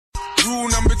Rule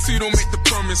number 2, don't make the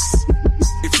promise.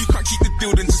 If you can't keep the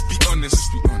deal, then just be honest.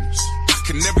 I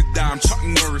can never die, I'm Chuck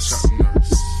Norris.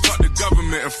 Fuck the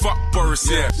government and fuck Boris,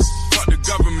 yeah. Fuck the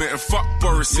government and fuck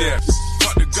Boris, yeah.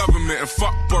 Fuck the government and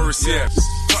fuck Boris, yeah.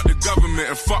 Fuck the government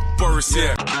and fuck Boris,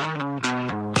 yeah.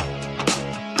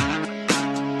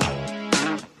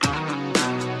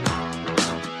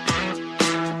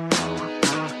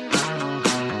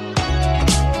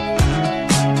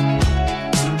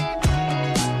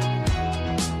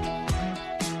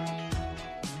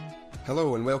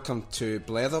 Hello and welcome to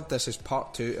Blethered. This is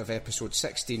part 2 of episode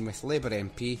 16 with Labour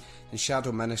MP and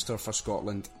Shadow Minister for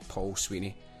Scotland, Paul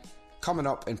Sweeney. Coming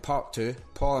up in part 2,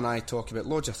 Paul and I talk about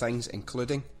loads of things,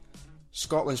 including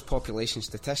Scotland's population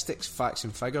statistics, facts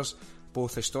and figures,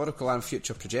 both historical and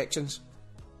future projections,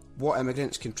 what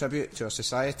immigrants contribute to our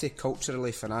society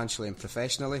culturally, financially and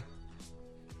professionally,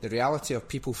 the reality of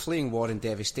people fleeing war and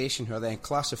devastation who are then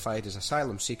classified as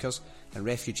asylum seekers and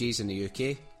refugees in the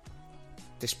UK,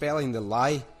 dispelling the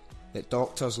lie that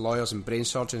doctors, lawyers and brain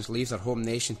surgeons leave their home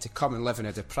nation to come and live in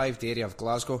a deprived area of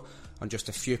Glasgow on just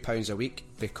a few pounds a week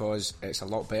because it's a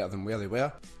lot better than where they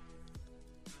were.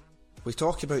 We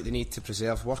talk about the need to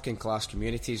preserve working class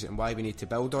communities and why we need to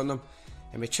build on them,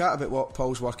 and we chat about what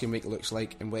Paul's working week looks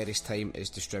like and where his time is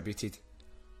distributed.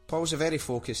 Paul's a very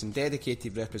focused and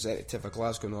dedicated representative of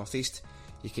Glasgow North East.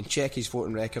 You can check his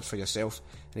voting record for yourself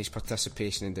and his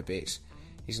participation in debates.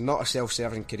 He's not a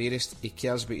self-serving careerist, he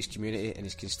cares about his community and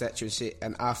his constituency,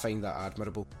 and I find that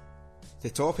admirable.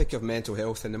 The topic of mental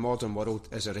health in the modern world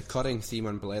is a recurring theme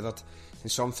on Blethered,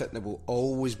 and something that will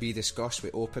always be discussed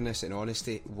with openness and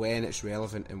honesty when it's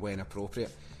relevant and when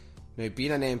appropriate. Now,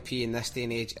 being an MP in this day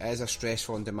and age is a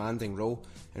stressful and demanding role,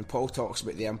 and Paul talks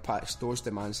about the impacts those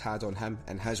demands had on him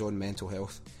and his own mental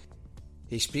health.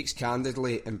 He speaks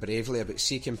candidly and bravely about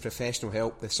seeking professional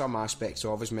help with some aspects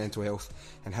of his mental health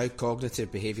and how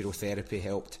cognitive behavioural therapy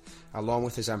helped, along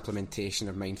with his implementation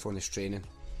of mindfulness training.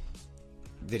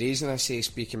 The reason I say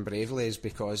speaking bravely is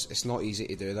because it's not easy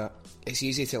to do that. It's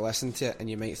easy to listen to it and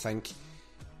you might think,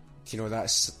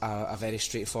 that's a very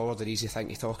straightforward or easy thing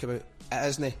to talk about. It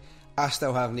isn't. I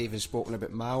still haven't even spoken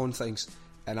about my own things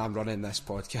and I'm running this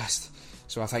podcast.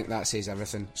 So I think that says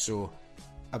everything. So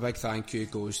a big thank you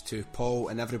goes to Paul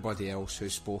and everybody else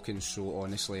who's spoken so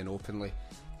honestly and openly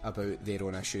about their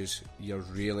own issues. You're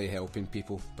really helping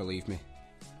people, believe me.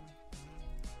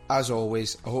 As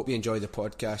always, I hope you enjoy the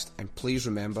podcast, and please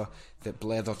remember that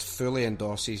Blethered fully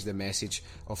endorses the message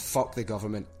of fuck the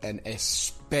government and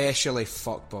especially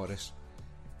fuck Boris.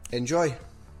 Enjoy!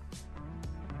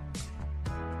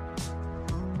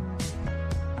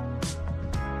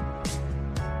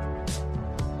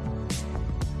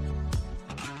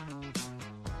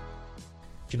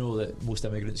 Do you know that most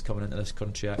immigrants coming into this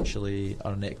country actually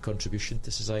are a net contribution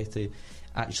to society?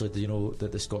 Actually, do you know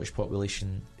that the Scottish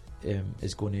population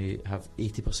is going to have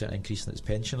 80% increase in its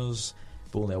pensioners,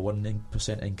 but only a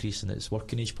 1% increase in its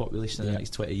working age population in the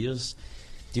next 20 years?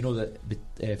 Do you know that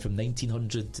from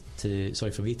 1800 to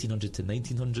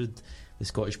 1900, the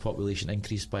Scottish population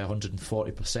increased by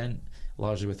 140%,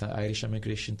 largely with Irish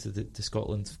immigration to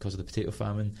Scotland because of the potato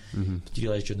famine? Mm-hmm. Did you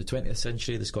realise during the 20th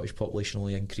century the Scottish population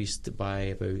only increased by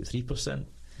about 3%?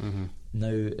 Mm-hmm. Now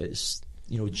it's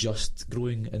just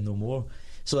growing and no more.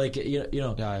 So do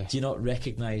you not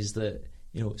recognise that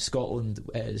Scotland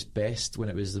at its best, when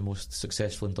it was the most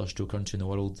successful industrial country in the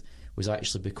world, was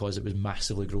actually because it was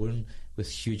massively growing,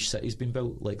 with huge cities being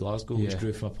built like Glasgow, which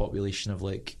grew from a population of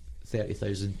like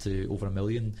 30,000 to over 1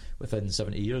 million within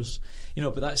 70 years.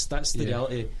 But that's the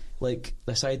reality. Like,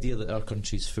 this idea that our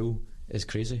country's full is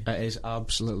crazy. It is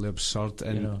absolutely absurd,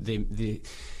 and the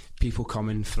people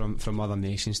coming from other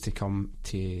nations to come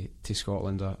to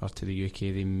Scotland or to the UK,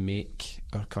 they make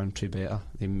our country better.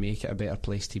 They make it a better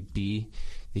place to be.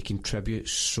 They contribute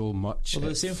so much. Well,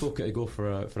 the same folk that go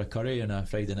for a curry on a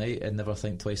Friday night and never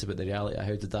think twice about the reality of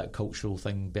how did that cultural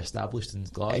thing be established in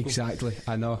Glasgow. Exactly,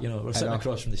 I know. We're sitting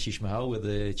across from the Shish Mahal where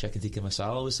the chicken tikka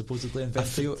masala was supposedly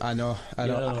invented. I know.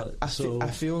 I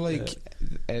feel like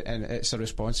and it's a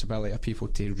responsibility of people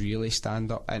to really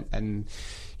stand up and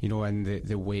in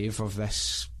the wave of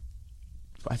this,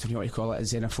 I don't know what you call it,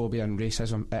 xenophobia and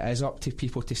racism. It is up to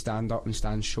people to stand up and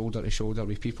stand shoulder to shoulder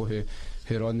with people who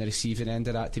are on the receiving end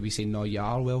of that, to be saying, no, you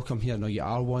are welcome here, no, you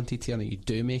are wanted here, no, you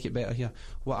do make it better here.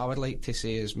 What I would like to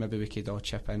say is maybe we could all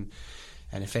chip in,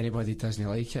 and if anybody doesn't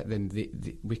like it, then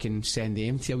we can send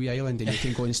them to a wee island and you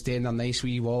can go and stay in a nice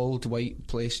wee walled white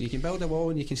place. You can build a wall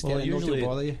and you can stay and nobody will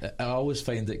bother you. I always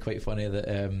find it quite funny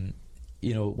that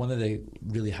one of the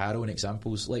really harrowing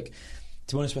examples, like,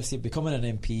 to be honest with you, becoming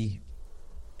an MP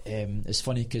it's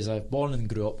funny because I've born and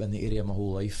grew up in the area my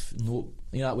whole life. No,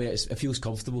 you know, that way it feels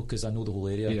comfortable because I know the whole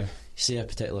area. Yeah. You say a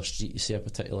particular street, you say a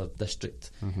particular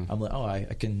district. I'm like, oh,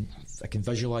 I can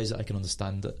visualise it, I can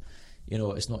understand it. You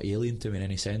know, it's not alien to me in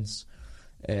any sense.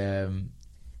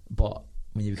 But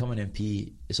when you become an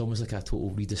MP, it's almost like a total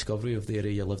rediscovery of the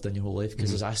area you lived in your whole life,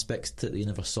 because there's aspects to it that you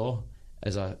never saw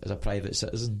as a private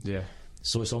citizen. Yeah.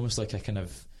 So it's almost like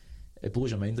it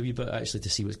blows your mind a wee bit actually to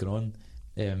see what's going on.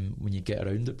 When you get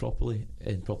around it properly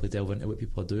and properly delve into what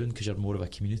people are doing, because you're more of a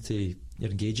community,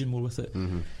 you're engaging more with it.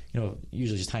 You know,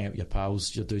 usually just hang out with your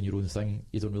pals, you're doing your own thing,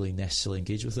 you don't really necessarily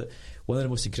engage with it. One of the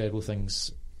most incredible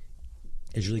things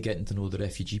is really getting to know the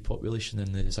refugee population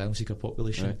and the asylum seeker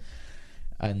population,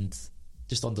 and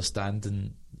just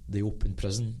understanding the open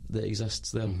prison that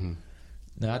exists there.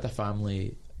 Now, I had a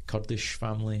family, Kurdish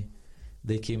family,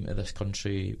 they came to this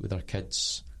country with their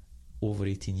kids over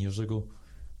 18 years ago.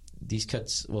 These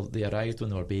kids, well, they arrived when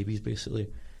they were babies, basically.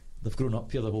 They've grown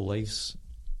up here their whole lives,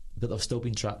 but they've still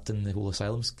been trapped in the whole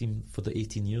asylum scheme for the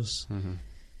 18 years.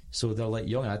 So they're like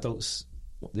young adults.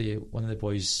 One of the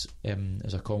boys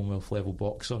is a Commonwealth level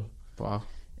boxer. Wow.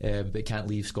 But he can't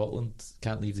leave Scotland,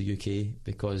 can't leave the UK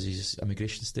because he's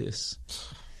immigration status.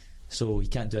 So he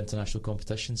can't do international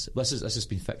competitions. This has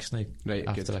been fixed now, right,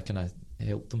 after I kind of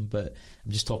helped them. But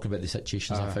I'm just talking about the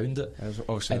situations I found it.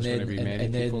 And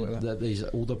then his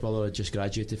older brother had just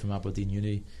graduated from Aberdeen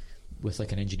Uni with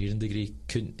like an engineering degree.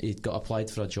 He'd got applied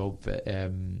for a job at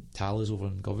Talis over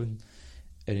in Govan,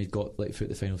 and he'd got like through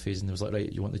the final phase, and they was like, right,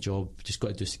 you want the job? Just got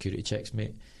to do security checks,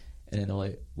 mate. And then they're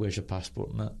like, where's your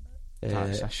passport and that?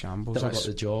 That's a shambles. Never got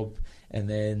the job, and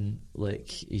then like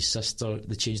his sister,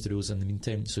 they changed the rules in the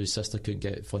meantime, so his sister couldn't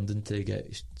get funding to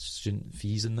get student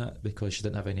fees and that because she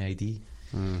didn't have any ID.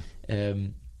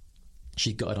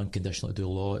 She got an unconditional to do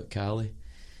law at Cali.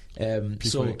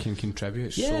 People that can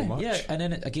contribute so much. Yeah, and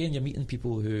then again you're meeting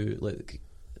people who, like,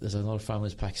 there's another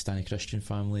family, it's a Pakistani Christian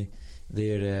family.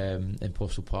 They're in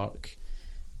Postle Park,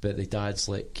 but the dad's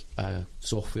like a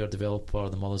software developer,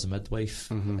 the mother's a midwife.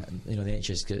 And, you know, the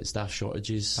NHS get staff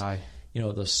shortages. You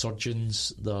know, there's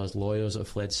surgeons, there's lawyers that have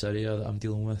fled Syria that I'm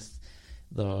dealing with,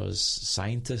 there's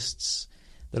scientists.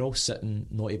 They're all sitting,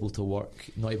 not able to work,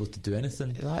 not able to do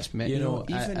anything. That's you know,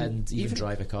 even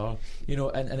drive a car. You know,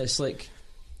 and it's like,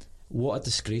 what a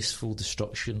disgraceful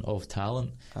destruction of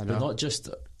talent. But not just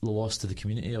the loss to the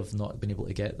community of not being able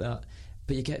to get that,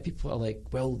 but you get people that are like,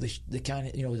 well, they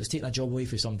can't, you know, it's taking a job away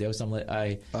from somebody else. I'm like,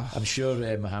 I'm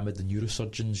sure Mohammed, the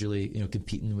neurosurgeon's really, you know,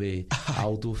 competing with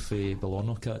Aldo for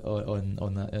Bologna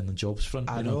on the jobs front.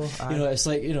 You know, it's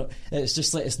like, you know, it's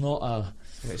just like, it's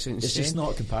just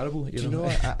not comparable. Do you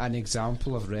know an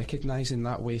example of recognising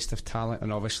that waste of talent,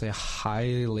 and obviously a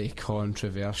highly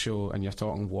controversial, and you're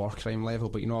talking war crime level,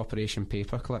 but you know, Operation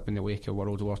Paperclip in the wake of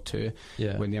World War II,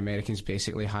 when the Americans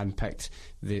basically handpicked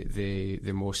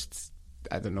the most,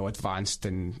 I don't know, advanced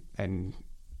and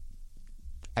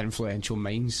influential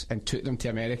minds and took them to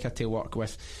America to work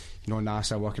with, you know,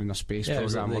 NASA working in their space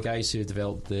program. The guys who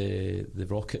developed the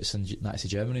rockets in Nazi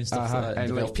Germany and stuff like that, and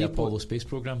developed the Apollo space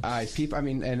program. People, I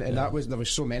mean, and there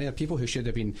was so many of people who should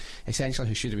have been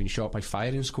shot by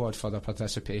firing squad for their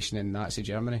participation in Nazi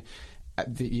Germany.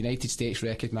 The United States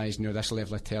recognised, you know, this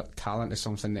level of talent is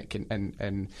something that can,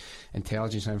 and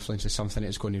intelligence and influence is something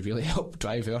that's going to really help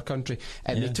drive our country.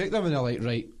 And they took them and they're like,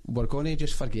 right, we're going to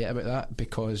just forget about that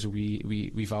because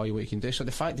we value what you can do. So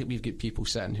the fact that we've got people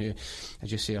sitting who,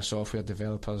 as you say, are software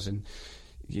developers and,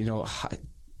 you know,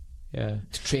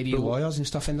 trainee lawyers and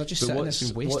stuff, and they're just sitting there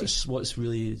and wasted. What's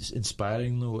really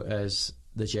inspiring though is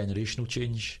the generational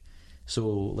change. So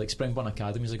like Springburn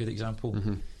Academy is a good example.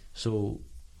 So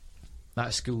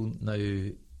that school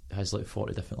now has like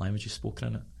 40 different languages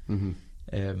spoken in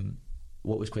it.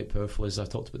 What was quite powerful is I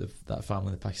talked about that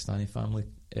family, the Pakistani family.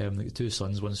 The two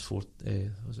sons, one's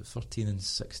 13 and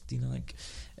 16, I think.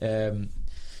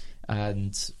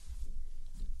 And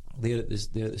they're at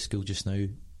the school just now.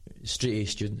 Straight A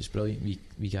students, brilliant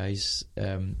wee guys.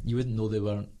 You wouldn't know they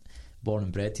weren't born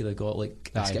and bred here. They've got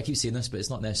like, I keep saying this, but it's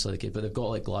not necessarily the case, but they've got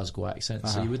like Glasgow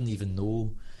accents, so you wouldn't even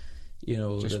know, you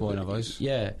know, just one of us.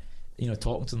 Yeah. You know,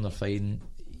 talking to them, they're fine.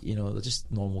 You know, they're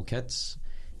just normal kids.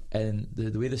 And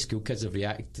the way the school kids have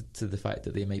reacted to the fact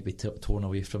that they might be torn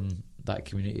away from that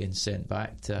community and sent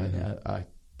back to a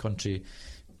country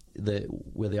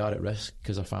where they are at risk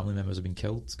because their family members have been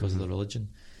killed because of their religion,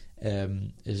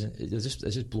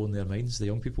 it's just blown their minds, the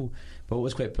young people. But what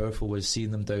was quite powerful was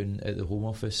seeing them down at the Home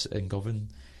Office in Govan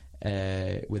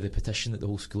with a petition that the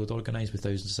whole school had organised with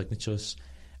thousands of signatures.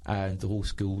 and the whole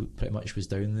school pretty much was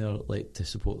down there like to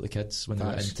support the kids when they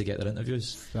went in to get their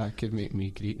interviews. That could make me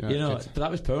greet. But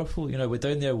that was powerful. We're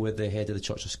down there with the head of the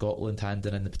Church of Scotland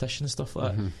handing in the petition and stuff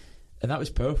like that, and that was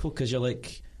powerful because you're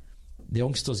like, the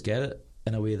youngsters get it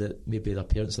in a way that maybe their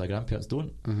parents or their grandparents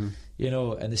don't. And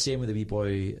the same with the wee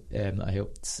boy that I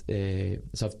helped.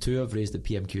 So I've two I've raised at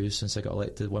PMQs since I got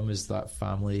elected. One was that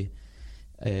family,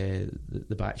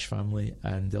 the Batch family,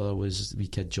 and the other was the wee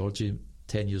kid Georgie,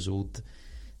 10 years old.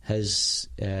 His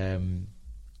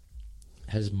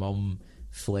mum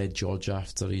fled Georgia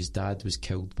after his dad was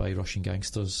killed by Russian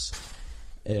gangsters,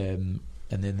 and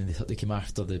then they came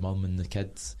after the mum and the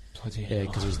kid because there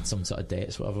was some sort of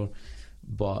debts, whatever.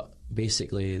 But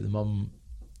basically, the mum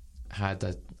had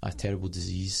a terrible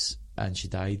disease and she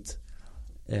died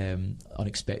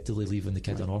unexpectedly, leaving the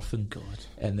kid an orphan. God.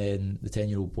 And then the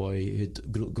 10-year-old boy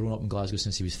who'd grown up in Glasgow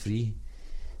since he was 3,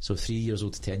 so 3 years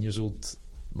old to 10 years old.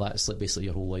 That's like basically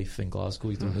your whole life in Glasgow.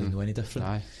 You don't really know any different.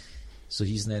 Aye. So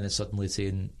he's then suddenly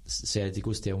said he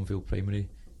goes to Elmvale Primary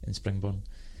in Springburn,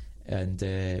 and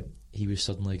he was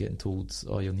suddenly getting told,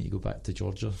 "Oh, you'll need to go back to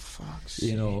Georgia." Fuck's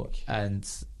sake. And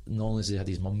not only has he had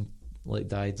his mum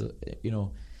died,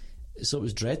 so it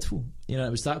was dreadful.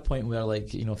 It was that point where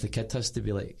if the kid has to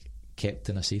be kept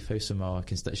in a safe house in my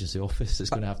constituency office, it's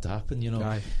going to have to happen.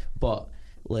 Aye. But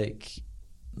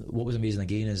what was amazing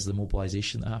again is the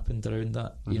mobilisation that happened around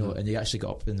that, and he actually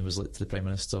got up and was like to the Prime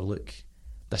Minister, "Look,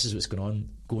 this is what's going on,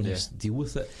 go and deal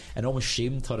with it," and almost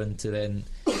shamed her into then,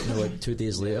 2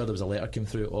 days later there was a letter came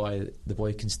through, the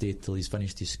boy can stay till he's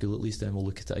finished his school at least, then we'll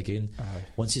look at it again.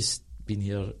 Once he's been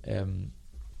here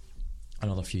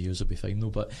another few years will be fine though.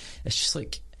 But it's just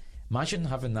imagine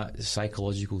having that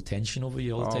psychological tension over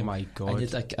you all the time. Oh my God.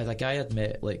 And a guy I'd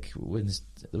met, when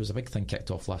there was a big thing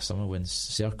kicked off last summer when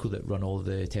Serco, that run all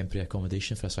the temporary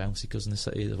accommodation for asylum seekers in the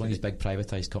city, they're one of these big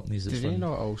privatised companies. Do they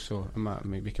not also, I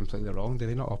might be completely wrong, do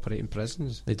they not operate in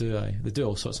prisons? They do, aye. They do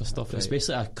all sorts of stuff. Right. It's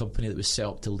basically a company that was set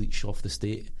up to leech off the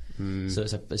state. So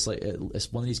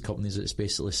it's one of these companies that's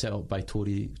basically set up by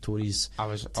Tories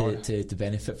to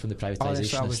benefit from the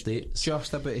privatisation of states.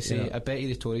 Just about to say, I bet you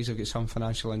the Tories have got some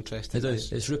financial interest in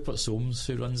this. It's Rupert Soames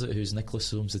who runs it, who's Nicholas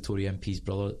Soames, the Tory MP's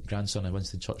grandson of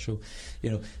Winston Churchill.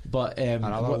 But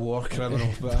another war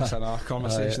criminal, but that's another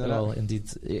conversation. Well,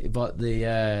 indeed, but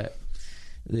there's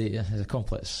a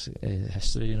complex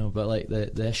history, But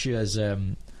the issue is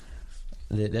the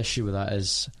issue with that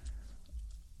is,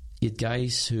 you had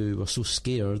guys who were so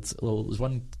scared. Well, there was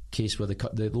one case where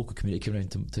the local community came around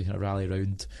to kind of rally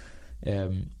around.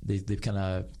 They kind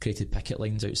of created picket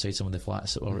lines outside some of the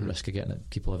flats that were at risk of getting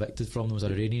people evicted from them. There was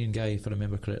an Iranian guy, if I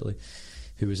remember correctly,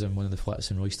 who was in one of the flats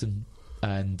in Royston.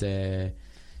 And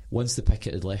once the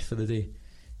picket had left for the day,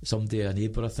 a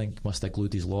neighbour I think must have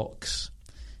glued his locks.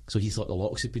 So he thought the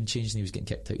locks had been changed and he was getting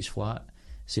kicked out his flat.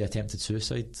 So he attempted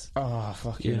suicide. Oh,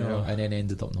 fucking hell. And then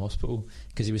ended up in hospital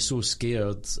because he was so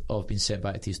scared of being sent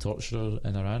back to his torturer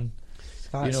in Iran.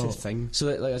 That's the thing. So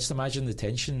I just imagine the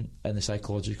tension and the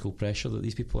psychological pressure that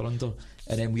these people are under,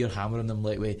 and then we're hammering them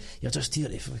you're just here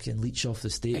to fucking leech off the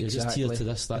state. Exactly. You're just here to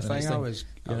this, that, the and thing. I thing.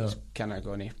 was kind of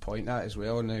going to point that as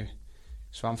well now.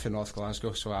 So I'm from North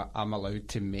Glasgow, so I'm allowed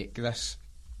to make this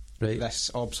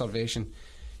observation.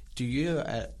 Do you?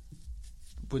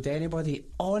 Would anybody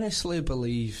honestly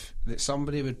believe that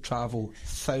somebody would travel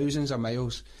thousands of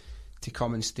miles to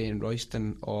come and stay in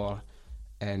Royston or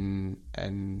in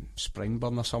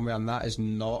Springburn or somewhere? And that is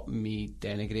not me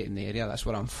denigrating the area. That's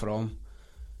where I'm from.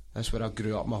 That's where I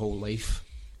grew up my whole life.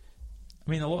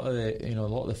 I mean, a lot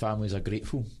of the families are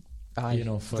grateful. For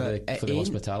the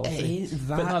hospitality.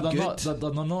 They're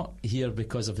not here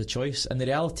because of the choice. And the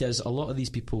reality is, a lot of these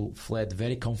people fled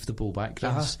very comfortable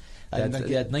backgrounds.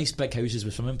 They had nice big houses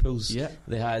with swimming pools. Yeah.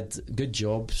 They had good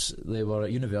jobs. They were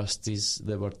at universities.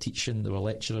 They were teaching. They were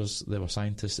lecturers. They were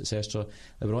scientists, etc.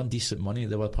 They were on decent money.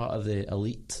 They were part of the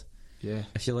elite,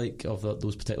 if you like, of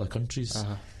those particular countries.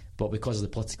 But because of the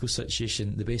political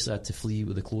situation, they basically had to flee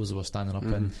with the clothes they were standing up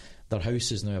in. Their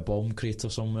house is now a bomb crater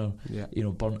somewhere,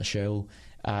 burnt to shell,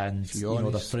 and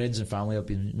their friends and family have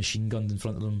been machine gunned in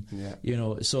front of them.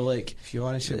 So if you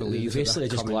honestly believe, basically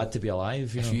just glad to be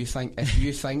alive. If you think the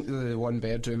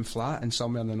 1-bedroom flat in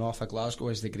somewhere in the north of Glasgow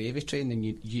is the gravy train, then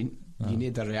you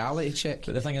need a reality check.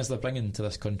 But the thing is, they're bringing to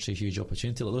this country huge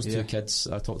opportunity. Like those two kids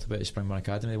I talked about at Springburn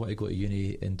Academy, they want to go to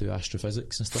uni and do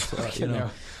astrophysics and stuff like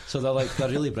that. So they're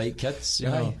really bright kids.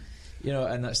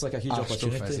 And that's like a huge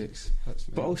opportunity.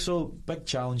 But also, big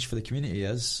challenge for the community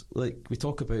is, we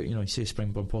talk about, you say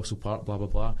Springburn, Postle Park, blah blah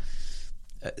blah.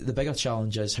 The bigger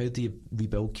challenge is, how do you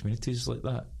rebuild communities like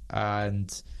that?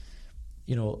 And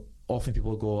often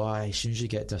people go, as soon as you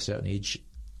get to a certain age,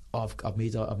 I've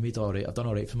made all right. I've done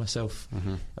all right for myself.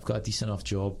 I've got a decent enough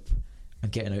job. I'm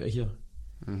getting out of here.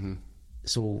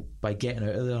 So by getting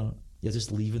out of there, you're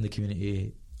just leaving the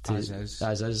community as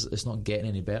is. It's not getting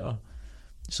any better.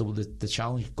 So the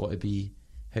challenge got to be,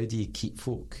 how do you keep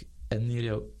folk in the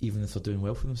area even if they're doing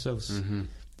well for themselves?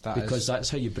 Because that's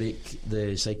how you break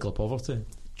the cycle of poverty.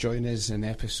 Join us in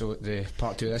the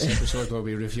part 2 of this episode where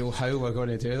we reveal how we're going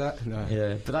to do that. No.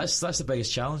 Yeah, but that's the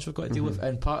biggest challenge we've got to deal with,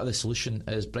 and part of the solution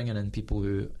is bringing in people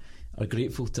who are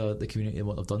grateful to the community and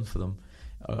what they've done for them,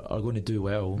 are going to do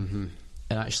well, and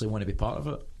actually want to be part of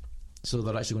it. So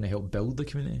they're actually going to help build the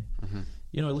community.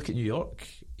 You know, look at New York.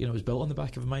 You know, it was built on the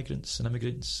back of migrants and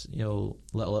immigrants. You know,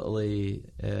 Little Italy.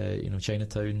 You know,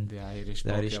 Chinatown. The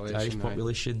Irish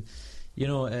population. You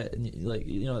know,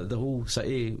 the whole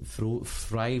city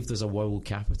thrived as a world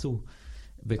capital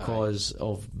because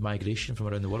of migration from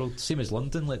around the world. Same as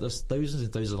London. Like, there's thousands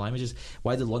and thousands of languages.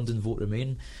 Why did London vote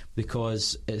Remain?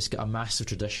 Because it's got a massive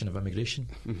tradition of immigration.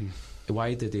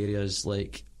 Why did areas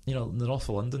like, you know, the north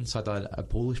of London's had a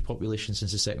Polish population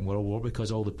since the Second World War, because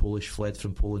all the Polish fled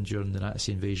from Poland during the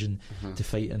Nazi invasion to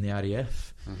fight in the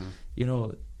RAF. You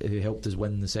know, who helped us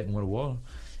win the Second World War.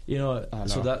 You know,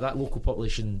 so that local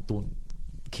population don't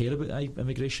care about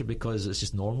immigration because it's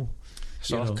just normal.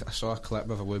 I saw a clip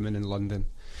of a woman in London,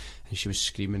 and she was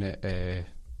screaming at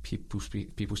people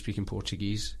speaking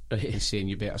Portuguese and saying,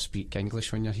 "You better speak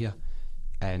English when you're here."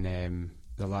 And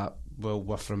they're like, "Well,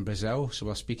 we're from Brazil, so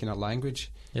we're speaking a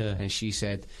language." And she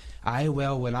said, "Aye,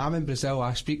 well, when I'm in Brazil,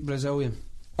 I speak Brazilian."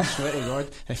 I swear to God,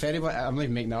 if anybody, I'm not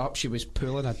even making that up, she was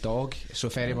pulling a dog. So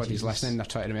if anybody's listening, they're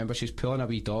trying to remember, she's pulling a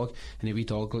wee dog, and the wee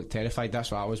dog looked terrified.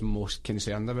 That's what I was most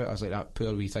concerned about. I was like, that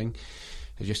poor wee thing.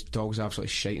 It just, dog's absolutely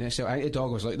shiting itself. I think the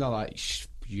dog was like, no, like,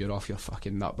 you're off your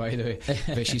fucking nut, by the way.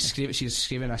 But she's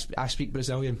screaming, I speak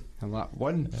Brazilian. I'm like,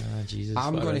 Jesus,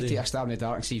 I'm going to take a stab in the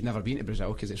dark and see you've never been to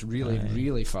Brazil, because it's really,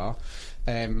 really far.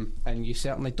 And you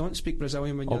certainly don't speak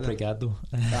Brazilian when you're Obrigado.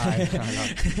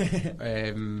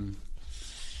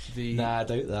 I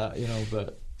doubt that, you know,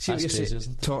 but see what you're crazy,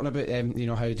 talking about you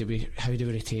know, how do we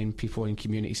retain people in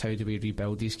communities, how do we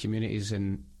rebuild these communities,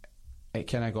 and it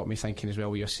kind of got me thinking as well,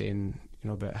 what you're saying, you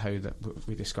know, about how that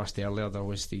we discussed earlier, there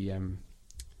was the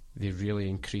really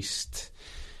increased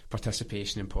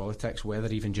participation in politics,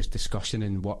 whether even just discussion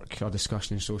in work or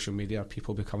discussion in social media, or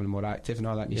people becoming more active and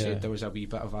all that. And you said there was a wee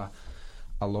bit of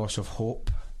a loss of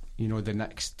hope, you know, the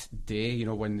next day, you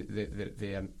know, when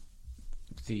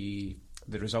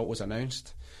the result was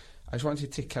announced. I just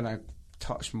wanted to kind of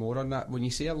touch more on that. When you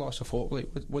say a loss of hope, like,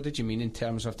 what did you mean in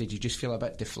terms of, did you just feel a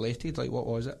bit deflated? Like, what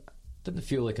was it? Didn't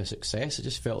feel like a success, it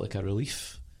just felt like a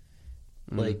relief.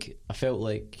 Like, I felt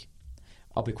like,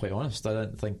 I'll be quite honest, I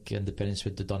didn't think independence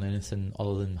would have done anything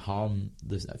other than harm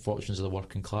the fortunes of the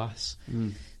working class.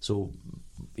 So,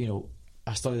 you know,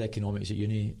 I studied economics at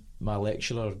uni. My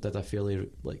lecturer did a fairly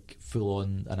full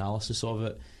on analysis of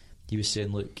it. He was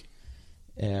saying, look,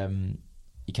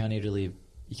 you can't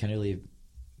really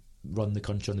run the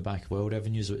country on the back of oil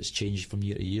revenues. So it's changed from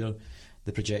year to year.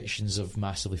 The projections have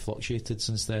massively fluctuated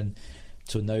since then.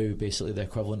 So now, basically, the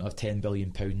equivalent of £10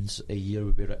 billion a year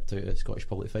would be ripped out of Scottish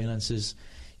public finances.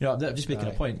 You know, I'm just making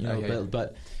a point. You know,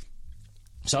 but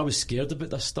so I was scared about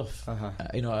this stuff.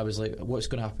 You know, I was like, what's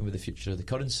going to happen with the future of the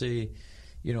currency?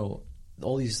 You know,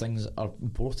 all these things are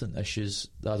important issues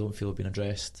that I don't feel have been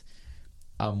addressed.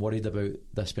 I'm worried about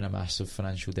this being a massive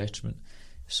financial detriment.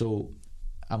 So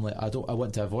I'm like, I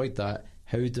want to avoid that.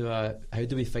 How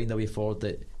do we find a way forward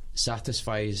that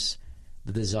satisfies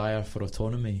the desire for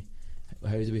autonomy?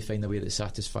 How do we find a way that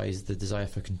satisfies the desire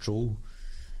for control,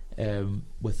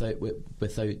 without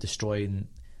destroying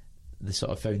the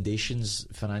sort of foundations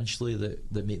financially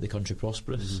that make the country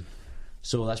prosperous?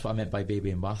 So that's what I meant by baby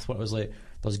and bathwater. It was like,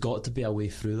 there's got to be a way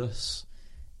through this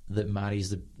that marries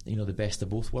the best of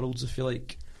both worlds, if you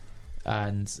like.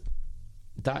 And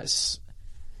that's,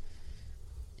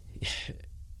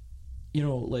 you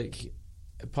know, like,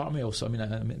 part of me also, I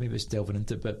mean, maybe it's delving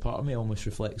into it, but part of me almost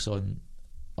reflects on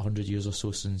 100 years or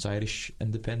so since Irish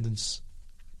independence.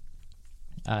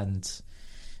 And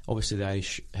obviously the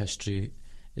Irish history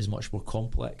is much more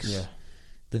complex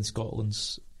than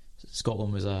Scotland's.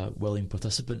 Scotland was a willing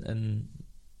participant in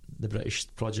the British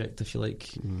project, if you like.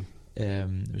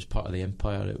 It was part of the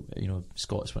empire. You know,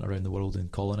 Scots went around the world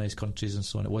and colonised countries and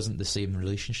so on. It wasn't the same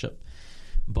relationship.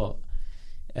 But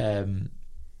a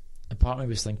part of me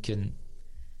was thinking,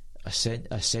 a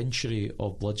century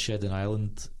of bloodshed in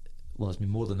Ireland. Well, it's been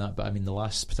more than that, but I mean the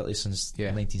last, particularly since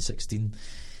 1916,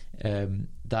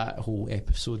 that whole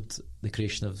episode, the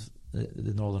creation of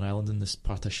the Northern Ireland and this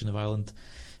partition of Ireland.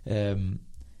 I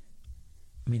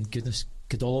mean, goodness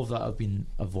could all of that have been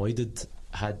avoided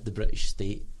had the British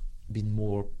state been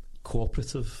more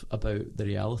cooperative about the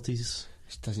realities?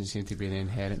 It doesn't seem to be an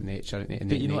inherent nature of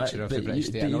the British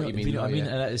state. I know what you mean. You know what I mean?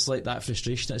 And it's like that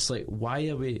frustration. It's like, why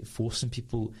are we forcing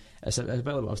people? It's a bit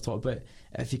like what I was talking about.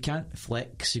 If you can't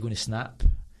flex, you're going to snap,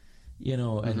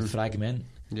 and fragment,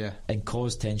 and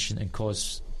cause tension and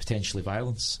cause potentially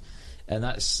violence. And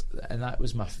that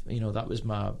was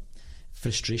my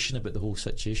frustration about the whole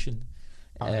situation.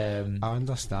 I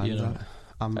understand that.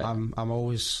 I'm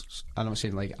always, I'm not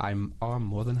saying like I'm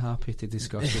more than happy to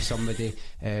discuss with somebody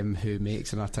who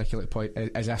makes an articulate point,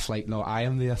 as if like, no, I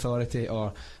am the authority,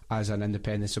 or as an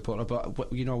independent supporter. But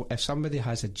if somebody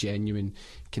has a genuine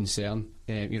concern,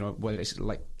 whether it's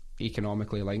like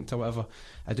economically linked or whatever,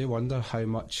 I do wonder how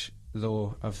much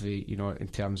though of the, in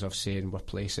terms of saying we're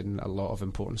placing a lot of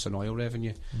importance on oil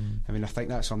revenue. I mean, I think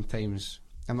that sometimes,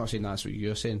 I'm not saying that's what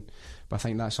you're saying, but I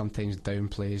think that sometimes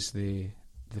downplays the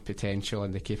potential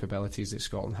and the capabilities that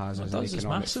Scotland has as an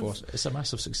economic force. It's a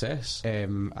massive success.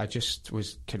 I just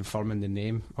was confirming the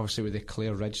name. Obviously, with the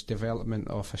Clare Ridge development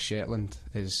off of Shetland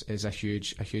is a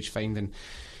huge find. And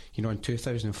in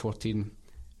 2014,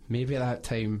 maybe at that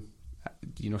time,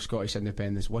 Scottish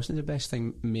independence wasn't the best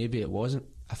thing. Maybe it wasn't.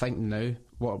 I think now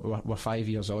we're 5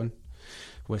 years on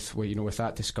with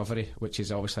that discovery, which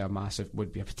is obviously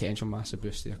would be a potential massive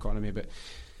boost to the economy, but.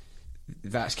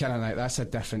 That's kind of like, that's a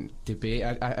different debate.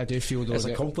 I do feel though it's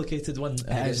a complicated one. It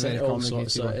gets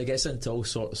into all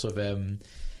sorts of.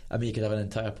 You could have an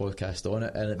entire podcast on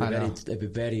it, and it'd be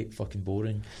very fucking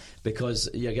boring, because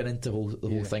you're getting into the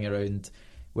whole thing around.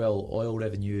 Well, oil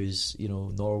revenues,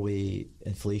 Norway,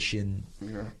 inflation,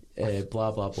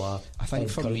 blah blah blah. I think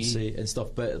for currency me and stuff,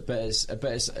 but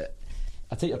it's.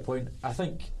 I take your point. I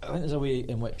think there's a way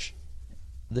in which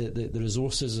the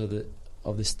resources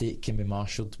of the state can be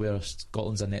marshalled where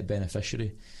Scotland's a net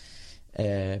beneficiary,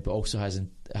 but also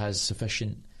has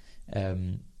sufficient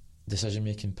decision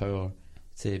making power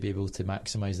to be able to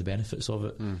maximise the benefits of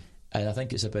it. And I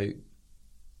think it's about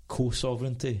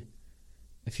co-sovereignty,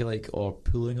 if you like, or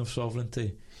pooling of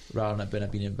sovereignty, rather than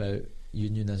it being about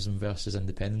unionism versus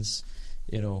independence.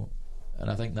 And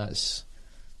I think that's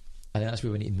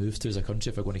where we need to move to as a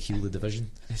country if we're going to heal the division.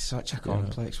 It's such a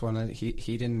complex one.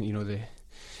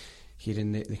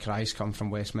 Hearing the cries come from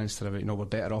Westminster about, we're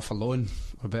better off alone,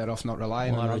 we're better off not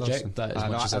relying on others. I reject that as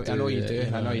much as I do. I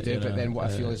know you do, but then what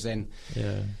I feel is then...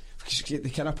 The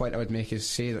kind of point I would make is,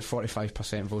 say that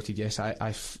 45% voted yes.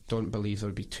 I don't believe there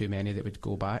would be too many that would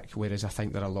go back, whereas I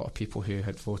think there are a lot of people who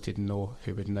had voted no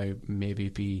who would now maybe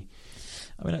be...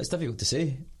 it's difficult to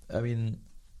say.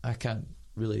 I can't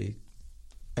really...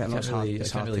 I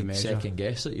can't really second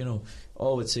guess it.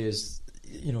 All I would say is,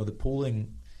 the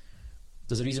polling...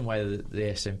 There's a reason why the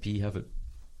SNP have it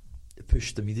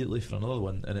pushed immediately for another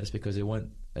one, and it's because they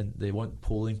want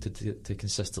polling to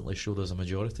consistently show there's a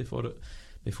majority for it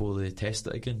before they test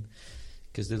it again,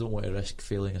 because they don't want to risk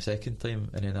failing a second time,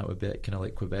 and then that would be kind of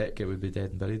like Quebec, it would be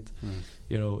dead and buried.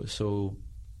 So.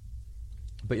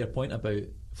 But your point about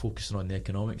focusing on the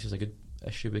economics is a good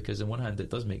issue, because on one hand it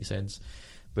does make sense,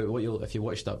 but if you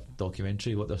watch that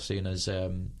documentary, what they're saying is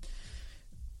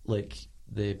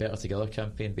the Better Together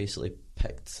campaign basically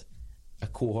picked a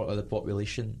cohort of the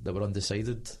population that were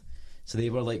undecided. So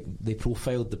they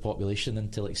profiled the population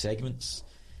into segments.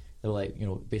 They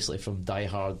were basically from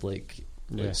die-hard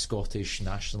Scottish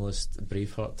nationalist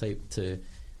Braveheart type to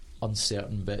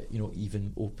uncertain but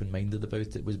even open-minded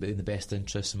about it, was in the best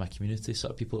interests of my community,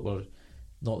 sort of people that were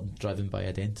not driven by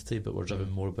identity but were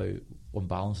driven more about, on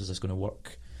balance, is this going to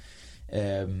work?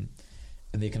 And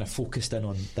they kind of focused in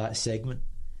on that segment,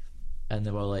 and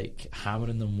they were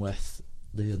hammering them with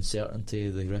the uncertainty,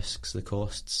 the risks, the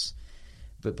costs.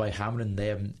 But by hammering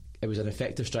them, it was an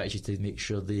effective strategy to make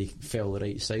sure they fell the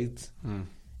right side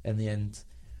in the end.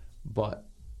 But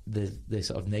the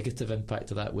sort of negative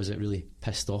impact of that was it really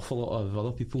pissed off a lot of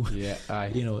other people. So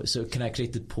it kind of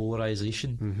created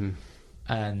polarisation,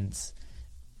 and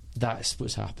that's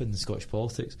what's happened in Scottish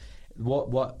politics.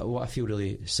 What I feel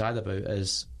really sad about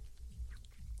is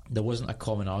there wasn't a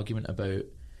common argument about,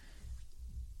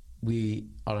 we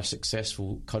are a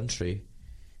successful country,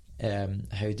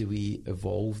 how do we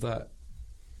evolve that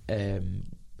in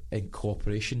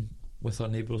cooperation with our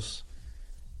neighbours?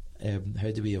 How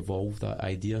do we evolve that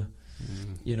idea?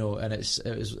 And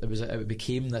it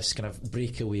became this kind of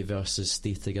breakaway versus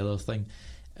stay together thing,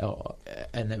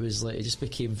 and it just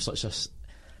became such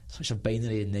a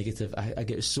binary and negative. I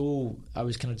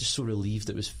was kind of just so relieved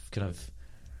it was kind of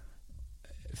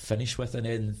finished with, and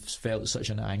then felt such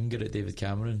an anger at David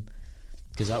Cameron,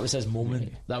 because that was his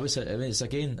moment. That was it. It's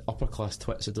again upper class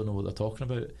twits that don't know what they're talking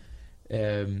about.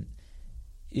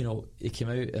 you know, he came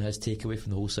out and his takeaway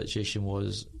from the whole situation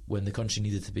was, when the country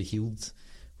needed to be healed,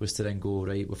 was to then go,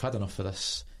 right, we've had enough of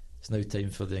this. It's now time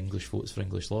for the English votes for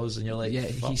English laws. And you're like, yeah,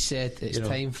 he said it's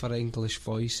time for English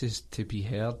voices to be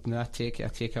heard. And I take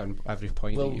it on every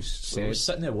point that you've said. I was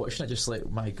sitting there watching it, just like,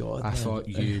 my God. I thought,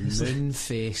 you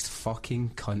moon-faced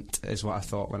fucking cunt, is what I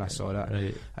thought when I saw that.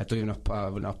 Right. I don't even I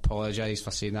wouldn't apologise for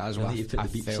saying that as well. You put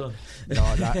the beeps on.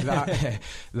 No,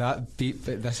 that beep.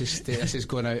 This is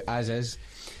going out as is.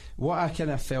 What I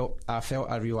kind of felt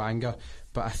a real anger,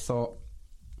 but I thought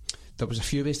there was a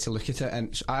few ways to look at it,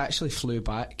 and I actually flew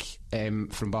back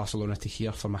from Barcelona to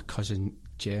here for my cousin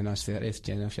Jenna's 30th.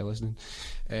 Jenna, if you're listening,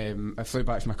 I flew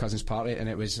back for my cousin's party, and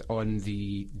it was on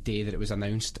the day that it was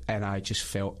announced, and I just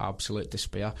felt absolute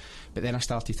despair. But then I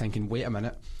started thinking, wait a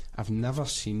minute, I've never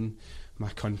seen my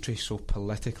country so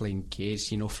politically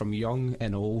engaged, you know, from young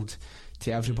and old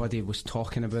to everybody was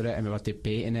talking about it, and we were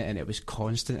debating it, and it was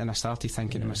constant. And I started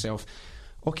thinking to myself,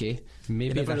 okay,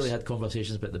 maybe you never really had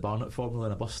conversations about the Barnett formula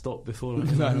in a bus stop before.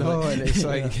 No, and it's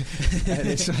like,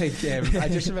 I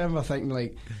just remember thinking,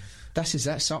 like, this is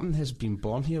it. Something has been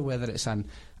born here, whether it's an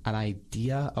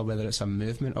idea or whether it's a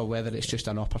movement or whether it's just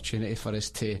an opportunity for us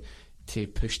to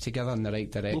push together in the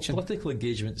right direction. Well, political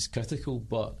engagement is critical,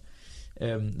 but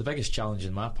the biggest challenge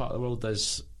in my part of the world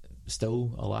is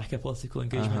still a lack of political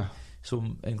engagement. So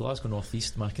in Glasgow North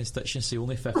East, my constituency,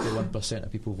 only 51%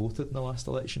 of people voted in the last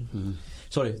election.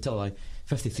 Sorry, tell a lie.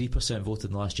 53% voted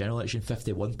in the last general election.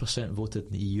 51% voted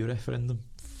in the EU referendum.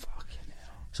 Fucking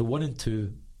hell. So 1 in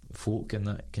 2 folk in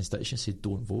that constituency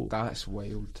don't vote. That's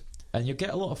wild. And you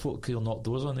get a lot of folk who'll knock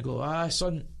doors on and go,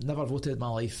 son, never voted in my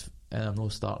life, and I'm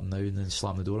not starting now, and then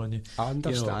slam the door on you. I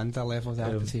understand the level of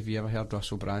empathy. Have you ever heard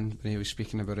Russell Brand when he was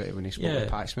speaking about it, when he spoke to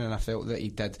Paxman? And I felt that he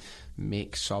did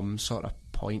make some sort of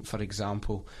point. For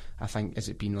example, I think, has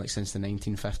it been like since the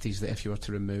 1950s that if you were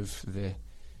to remove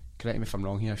correct me if I'm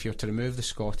wrong here, if you were to remove the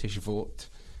Scottish vote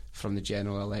from the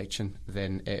general election,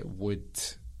 then it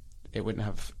wouldn't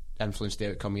have influenced the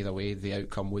outcome either way. The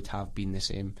outcome would have been the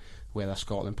same whether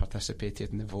Scotland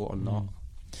participated in the vote or not.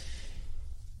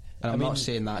 And I'm not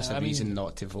saying that's a reason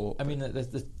not to vote. I mean,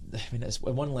 it's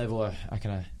at one level I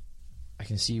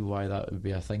can see why that would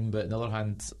be a thing, but on the other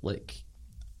hand, like,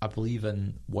 I believe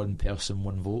in one person,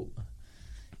 one vote. Do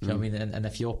you know what I mean? And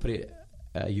if you operate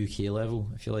at a UK level,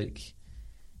 if you like,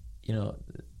 you know,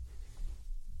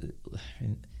 I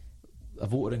mean, a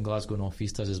voter in Glasgow North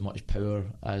East has as much power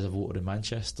as a voter in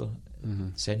Manchester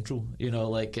Central. You know,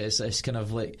 like, it's kind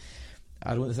of like,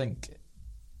 I don't think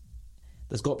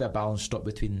there's got to be a balance struck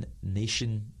between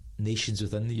nations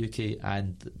within the UK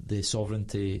and the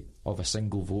sovereignty of a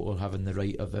single voter having the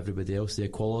right of everybody else, the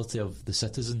equality of the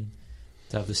citizen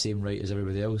to have the same right as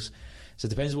everybody else. So it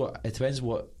depends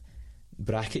what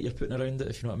bracket you're putting around it,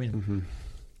 if you know what I mean.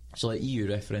 So like EU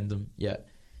referendum, a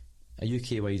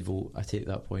UK wide vote, I take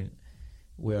that point,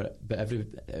 where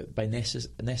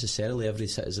necessarily every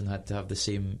citizen had to have the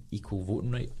same equal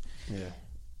voting right.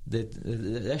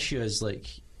 The issue is, like,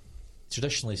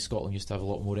 traditionally Scotland used to have a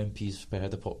lot more MPs per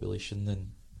head of population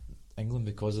than England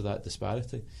because of that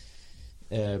disparity.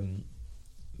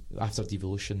 After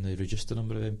devolution, they reduced the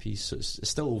number of MPs, so it's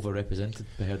still overrepresented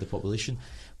per head of population.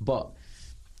 But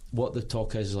what the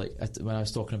talk is, like, when I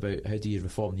was talking about how do you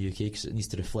reform the UK, because it needs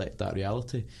to reflect that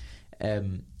reality,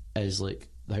 is like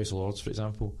the House of Lords, for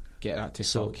example. Get that to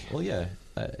suck. Well, yeah,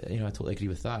 I totally agree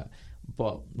with that.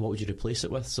 But what would you replace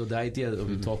it with? So the idea that we've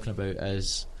been talking about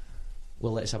is,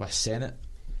 well, let's have a Senate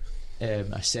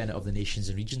of the nations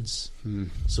and regions,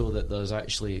 so that there's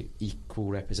actually equal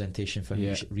representation for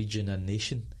each region and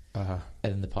nation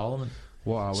in the Parliament.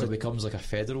 So it becomes like a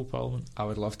federal Parliament. I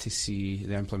would love to see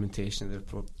the implementation of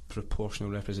the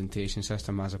proportional representation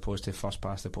system as opposed to first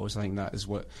past the post. I think that is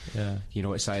what, you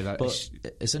know, it's either... But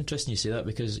it's interesting you say that,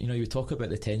 because, you know, you talk about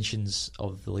the tensions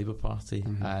of the Labour Party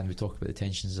and we talk about the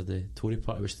tensions of the Tory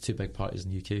Party, which are the two big parties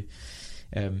in the UK.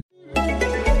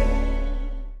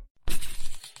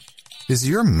 Is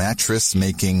your mattress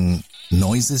making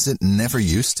noises it never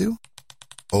used to?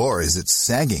 Or is it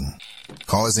sagging,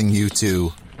 causing you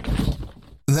to...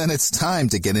 Then it's time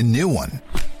to get a new one.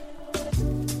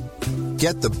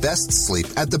 Get the best sleep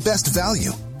at the best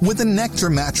value with a Nectar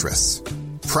mattress.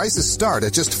 Prices start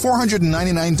at just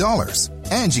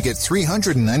 $499, and you get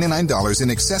 $399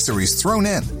 in accessories thrown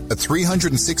in, a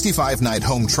 365-night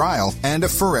home trial, and a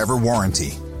forever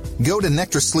warranty. Go to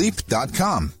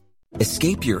NectarSleep.com.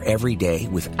 Escape your everyday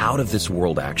with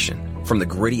out-of-this-world action. From the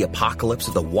gritty apocalypse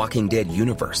of the Walking Dead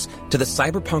universe to the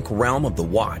cyberpunk realm of The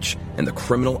Watch and the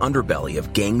criminal underbelly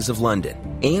of Gangs of London,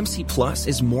 AMC Plus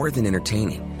is more than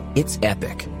entertaining. It's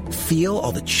epic. Feel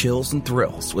all the chills and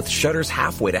thrills with Shudder's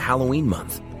halfway to Halloween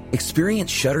month.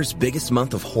 Experience Shudder's biggest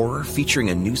month of horror featuring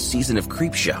a new season of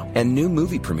Creepshow and new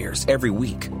movie premieres every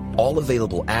week. All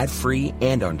available ad-free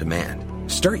and on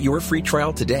demand. Start your free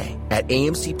trial today at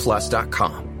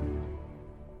amcplus.com.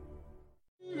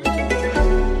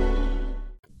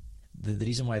 The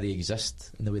reason why they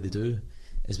exist in the way they do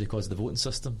is because of the voting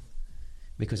system.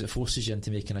 Because it forces you into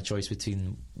making a choice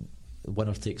between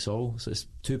winner takes all. So it's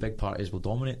two big parties will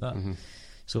dominate that. Mm-hmm.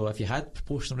 So if you had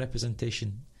proportional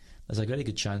representation, there's a very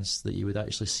good chance that you would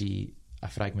actually see a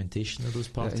fragmentation of those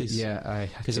parties.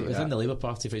 Because within the Labour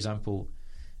Party, for example,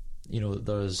 you know,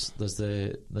 there's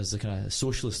the kind of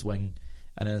socialist wing,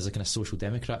 and then there's a kind of social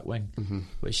democrat wing, mm-hmm.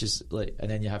 which is like, and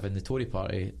then you have in the Tory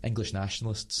Party English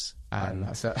nationalists, and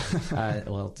that's it.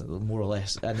 Well, more or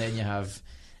less, and then you have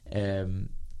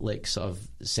like sort of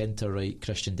centre right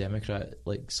Christian Democrat,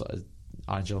 like sort of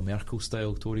Angela Merkel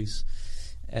style Tories.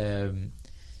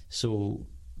 So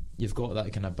you've got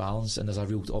that kind of balance, and there's a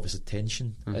real obviously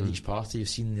tension mm-hmm. in each party. You've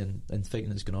seen in fighting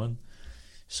that's going on.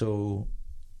 So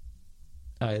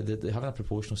having a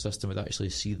proportional system would actually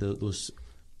see those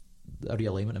a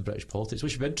realignment in British politics,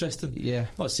 which would be interesting. Yeah,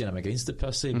 not saying I'm against it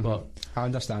per se, mm-hmm. but I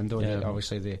understand though,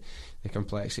 obviously the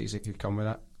complexities that could come with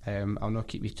that. I'll not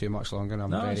keep you too much longer.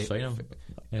 It's fine.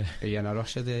 Are you in a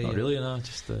rush today? Not really, no.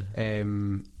 Just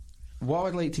what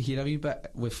I'd like to hear a wee bit,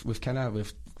 we've went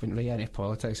right into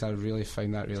politics. I really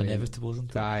find that really inevitable,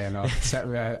 isn't it? I know. Sit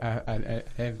with an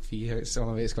MP, some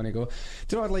of it's going to go. Do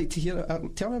you know what I'd like to hear?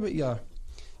 Tell me about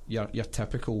your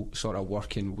typical sort of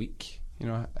working week. You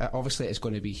know, obviously it's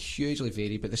going to be hugely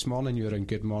varied. But this morning you were in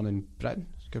Good Morning Britain.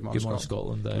 Good Morning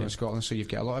Scotland. Good Morning Scotland. So you've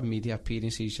got a lot of media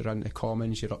appearances. You're in the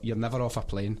Commons. You're never off a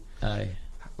plane. Aye.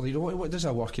 You know, what does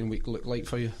a working week look like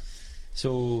for you?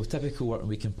 So typical working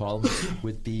week in Parliament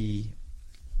would be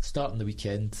starting the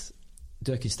weekend.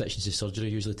 Do a constituency surgery.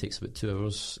 Usually takes about 2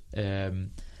 hours.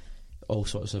 All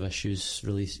sorts of issues.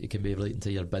 Really, it can be relating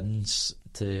to your bins,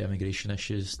 to immigration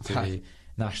issues, to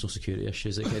national security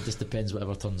issues. It just depends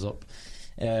whatever turns up.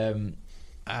 And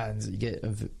you get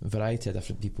a variety of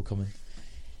different people coming.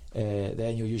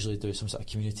 Then you'll usually do some sort of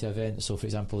community event. So for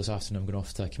example, this afternoon I'm going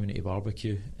off to a community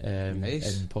barbecue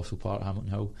nice. in Postle Park, Hamilton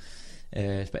Hill.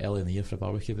 It's a bit early in the year for a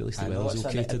barbecue, but at least the weather's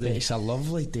okay today. It's a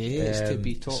lovely day. It's to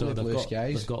be totally blue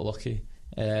skies. They've got lucky.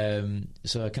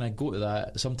 So I kind of go to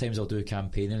that. Sometimes I'll do a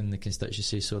campaigning in the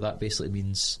constituency, so that basically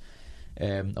means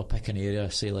I'll pick an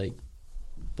area, say like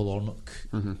Balornock,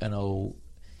 mm-hmm. and I'll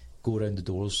go around the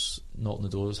doors, knock on the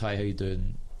doors. Hi, how you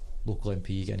doing? Local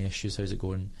MP, got any issues? How's it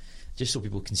going? Just so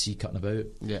people can see cutting about.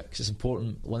 Yeah, because it's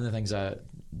important. One of the things I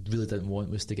really didn't want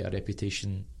was to get a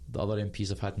reputation that other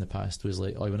MPs I've had in the past was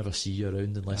like, oh, I will never see you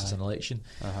around unless it's an election.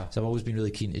 So I've always been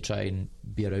really keen to try and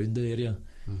be around the area.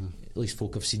 Mm-hmm. At least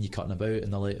folk have seen you cutting about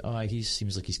and they're like, oh, he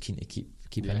seems like he's keen to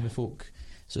keep in with folk.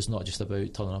 So it's not just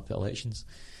about turning up at elections.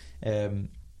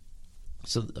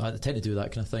 So I tend to do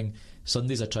that kind of thing.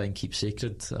 Sundays I try and keep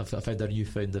sacred. I've found a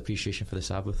newfound appreciation for the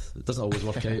Sabbath. It doesn't always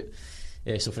work out.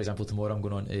 So for example, tomorrow I'm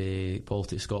going on to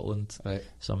Politics Scotland. Right.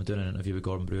 So I'm doing an interview with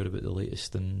Gordon Brewer about the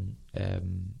latest in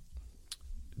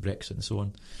Brexit and so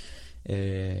on.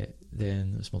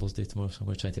 Then it's Mother's Day tomorrow, so I'm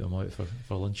going to try and take my mum out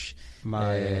for lunch.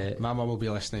 My mum will be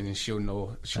listening and she'll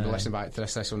know. She'll be listening back to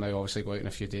this. This will now obviously go out in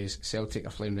a few days. Celtic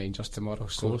are playing Rangers tomorrow,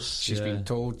 so of course, she's been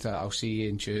told that I'll see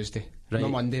you on Tuesday, not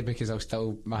Monday, because I'll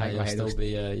still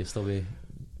you'll still be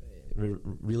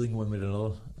reeling one with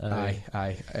another. But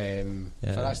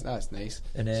that's nice.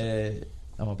 And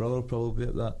my brother will probably be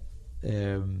at that.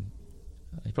 You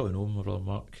probably know him, my brother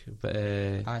Mark. But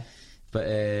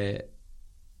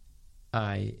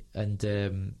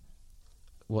and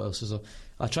what else is there?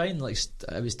 I try and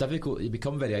it was difficult. You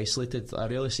become very isolated. I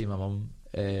rarely see my mum.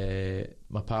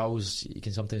 My pals, you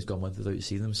can sometimes go a month without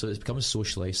seeing them, so it's become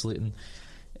socially isolating.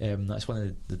 That's one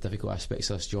of the difficult aspects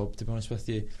of this job, to be honest with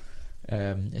you.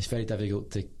 It's very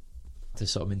difficult to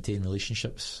sort of maintain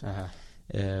relationships.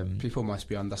 People must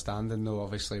be understanding though,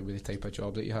 obviously, with the type of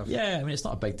job that you have. Yeah, I mean, it's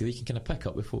not a big deal. You can kind of pick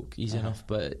up with folk easy enough,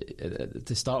 but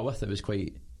to start with, it was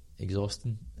quite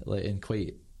exhausting, and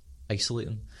quite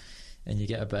isolating, and you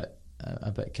get a bit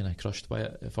kind of crushed by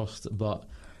it at first. But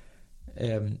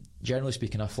generally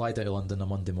speaking, I fly down to London on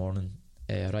Monday morning,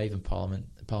 arrive in Parliament.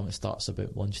 Parliament starts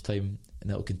about lunchtime,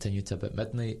 and it'll continue to about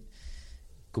midnight.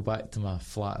 Go back to my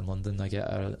flat in London. I get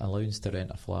an allowance to rent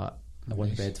a flat, a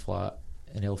one-bed flat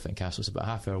in Elephant and Castle. It's about a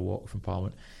half-hour walk from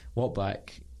Parliament. Walk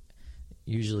back.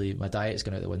 Usually, my diet's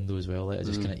gone out the window as well. I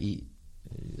just kind of eat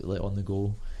on the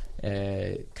go.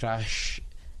 Crash,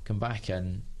 come back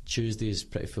in. Tuesday's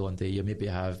pretty full on day. You maybe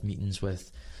have meetings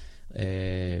with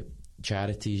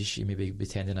charities, you maybe be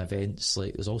attending events.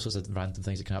 Like, there's all sorts of random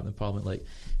things that can happen in Parliament. Like,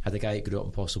 had a guy that grew up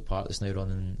in Postle Park that's now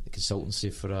running a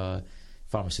consultancy for a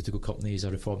pharmaceutical company. He's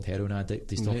a reformed heroin addict.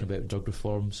 He's talking about drug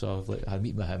reform. So I've had a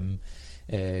meeting with him.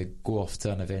 Go off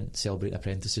to an event celebrating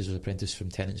apprentices. There's an apprentice from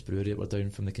Tennant's Brewery that were down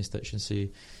from the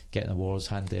constituency, getting awards,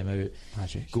 hand them out.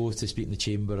 Magic. Go to speak in the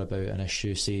chamber about an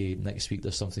issue. Say next week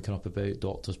there's something coming up about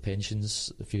doctors'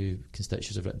 pensions. A few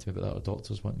constituents have written to me about that, or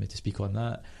doctors want me to speak on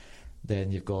that.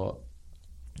 Then you've got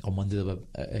on Monday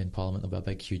in Parliament there'll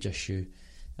be a big huge issue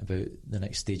about the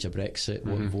next stage of Brexit.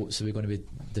 What votes are we going to be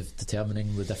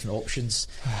determining with different options?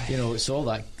 So all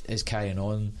that is carrying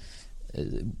on.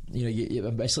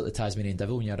 It's like the Tasmanian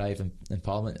devil when you arrive in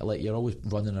Parliament. Like, you're always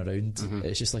running around.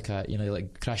 It's just like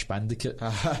like Crash Bandicoot,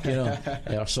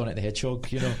 or Sonic the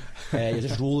Hedgehog. You're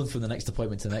just rolling from the next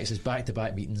appointment to the next. It's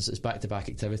back-to-back meetings. It's back-to-back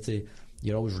activity.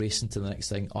 You're always racing to the next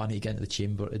thing. I need to get into the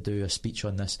chamber to do a speech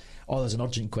on this. There's an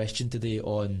urgent question today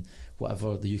on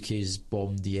whatever, the UK's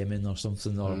bombed Yemen or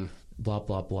something, or blah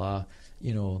blah blah.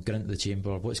 Get into the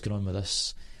chamber. What's going on with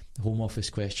this Home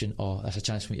Office question? That's a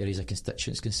chance for me to raise a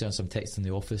constituent's concern. So I'm texting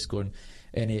the office going,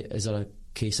 is there a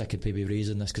case I could maybe raise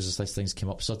in this, because these things came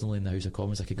up suddenly in the House of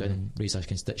Commons. I could go in and raise a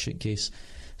constituent case.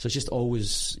 So it's just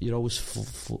you're always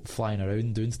flying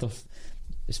around doing stuff.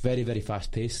 It's very, very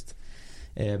fast paced.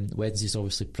 Wednesday's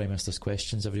obviously Prime Minister's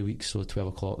questions every week, so 12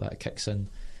 o'clock that kicks in.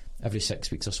 Every 6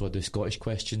 weeks or so I do Scottish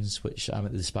questions, which I'm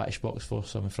at the dispatch box for,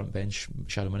 so I'm a front bench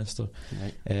shadow minister.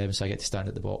 Right. So I get to stand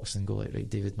at the box and go like, right,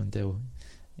 David Mundell,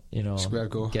 square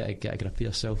go, get a grip of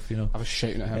yourself. I was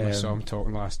shouting at him. I saw him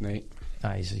talking last night.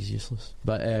 He's useless,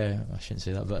 but I shouldn't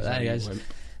say that, but anyways,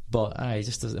 he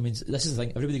just does. I mean, this is the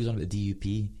thing, everybody goes on about the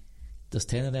DUP. There's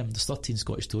 10 of them. There's 13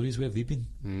 Scottish Tories. Where have they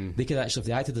been? They could actually, if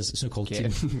they acted as, it's not called Team.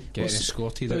 Getting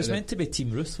escorted. But it was meant to be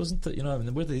Team Ruth, wasn't it? Where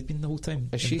have they been the whole time?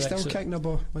 Is she still kicking a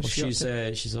ball? She's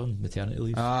on maternity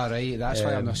leave. Right. That's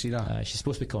why I've not seen her. She's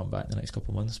supposed to be coming back in the next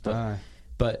couple of months. But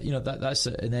that's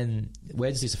it. And then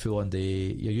Wednesday's a full-on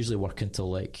day. You're usually working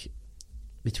till like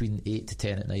between 8 to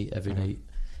 10 at night every night.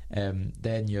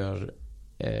 Then you're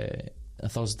a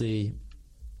Thursday.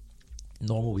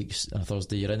 Normal weeks on a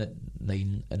Thursday, you're in at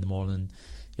 9 in the morning.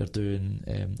 You're doing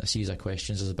a series of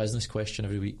questions. There's a business question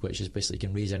every week, which is basically you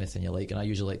can raise anything you like, and I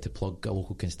usually like to plug a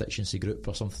local constituency group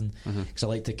or something, because I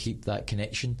like to keep that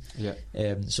connection.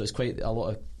 So it's quite a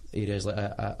lot of areas. Like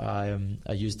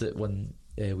I used it one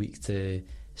week to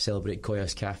celebrate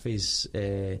Koya's Cafe's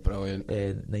brilliant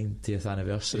 90th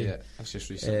anniversary. That's just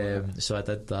recently. So I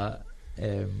did that.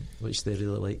 Which they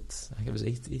really liked. I think it was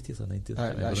 80th or 90th.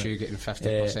 That's you getting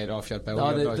 50% off your bill.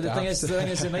 But the thing is,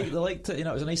 they liked it.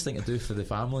 It was a nice thing to do for the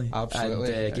family.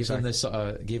 Absolutely.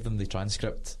 And gave them the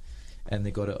transcript, and they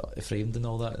got it framed and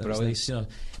all that. And it was nice,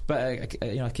 But I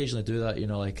occasionally do that.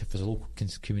 Like if there's a local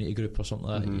community group or something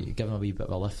like that, you give them a wee bit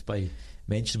of a lift by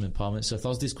mentioning them in Parliament. So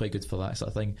Thursday's quite good for that sort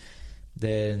of thing.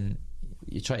 Then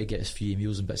you try to get as few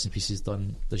emails and bits and pieces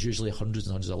done. There's usually hundreds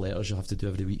and hundreds of letters you'll have to do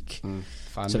every week.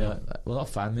 Fan mail. Well, not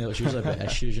fan mail, it's usually about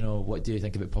issues. What do you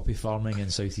think about puppy farming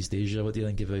in Southeast Asia? What do you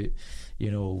think about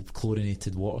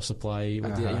chlorinated water supply?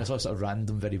 What do you, sort of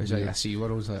random, very weird. Like a sea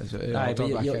world.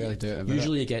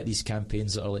 Usually you get these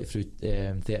campaigns that are like through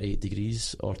 38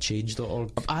 degrees or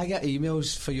change.org. I get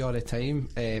emails for you all the time,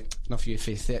 not for you,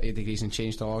 for 30 degrees and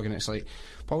change.org, and it's like,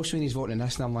 Paul Sweeney's voting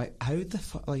this, and I'm like, how the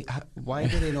fuck, why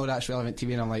do they know that's relevant to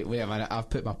me? And I'm like, wait a minute, I've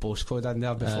put my postcode in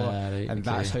there before,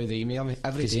 that's how they email me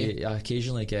every day. I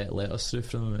occasionally get letters through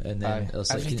from them, and then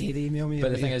every day they email me.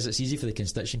 But the thing is, it's easy for the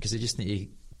constituent because they just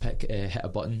need to hit a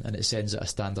button and it sends it a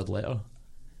standard letter.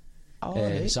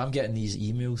 Right. So I'm getting these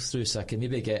emails through, so I can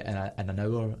maybe get in an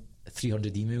hour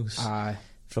 300 emails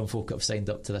from folk that have signed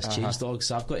up to this change.org.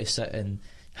 So I've got to sit and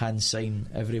hand sign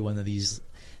every one of these.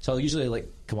 So I'll usually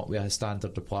come up with a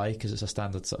standard reply because it's a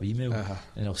standard sort of email,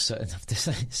 and I'll sit and have to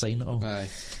sign it all.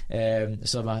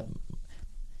 So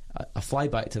I fly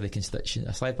back to the constituent.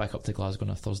 I fly back up to Glasgow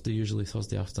on a Thursday, usually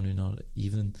Thursday afternoon or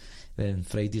evening. Then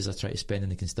Fridays I try to spend in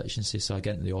the constituency. So I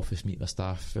get into the office, meet my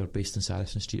staff who are based in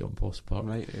Saracen Street up in Postle Park.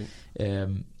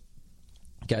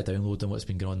 Get a download on what's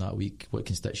been going on that week, what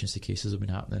constituency cases have been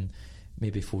happening,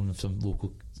 maybe phone some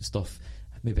local stuff.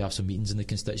 Maybe have some meetings in the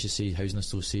constituency, housing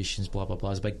associations, blah blah blah.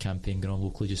 There's a big campaign going on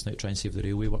locally just now to try and save the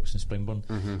railway works in Springburn.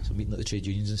 So meeting at the trade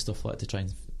unions and stuff like that to try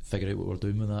and figure out what we're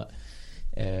doing with that.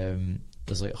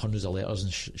 There's hundreds of letters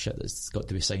and shit that's got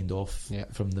to be signed off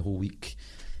from the whole week.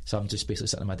 So I'm just basically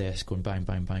sitting at my desk going bang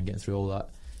bang bang, getting through all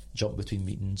that, jump between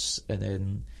meetings, and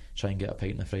then try and get a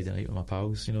pint on a Friday night with my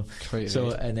pals, So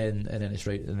right. and then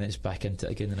it's back into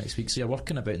it again the next week. So you're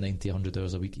working about 90-100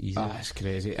 hours a week easy. That's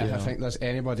crazy. If I think there's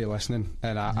anybody listening,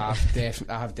 and I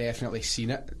have definitely seen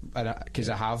it, because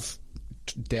I have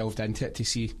delved into it to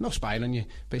see, not spying on you,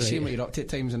 but seeing what you're up to at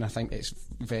times, and I think it's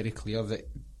very clear that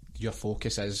your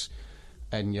focus is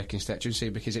in your constituency,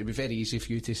 because it'd be very easy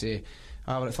for you to say,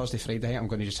 we're at Thursday, Friday, I'm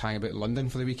going to just hang about London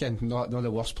for the weekend. Not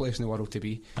the worst place in the world to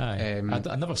be.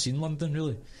 I've never seen London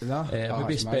really. No,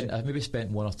 I've maybe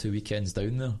spent 1 or 2 weekends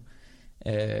down there.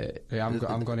 I'm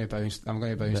going to bounce down,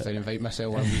 invite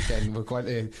myself one weekend. We're going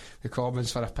to the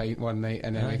Commons for a pint one night,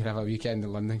 and then we can have a weekend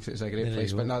in London, because it's a great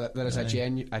place. But no, there is a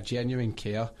genuine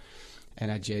care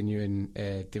and a genuine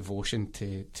devotion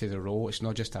to the role. It's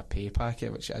not just a pay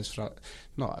packet, which it is for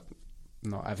not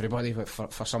everybody, but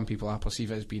for some people I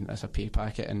perceive it as being as a pay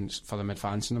packet, and for them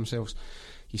advancing themselves.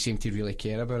 You seem to really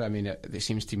care about it. I mean, it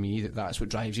seems to me that that's what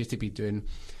drives you to be doing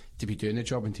the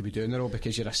job and to be doing the role,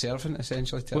 because you're a servant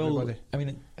essentially to everybody. I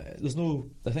mean,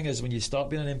 the thing is, when you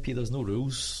start being an MP, there's no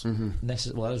rules. Well,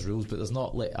 there's rules, but there's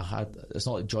not like it's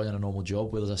not like joining a normal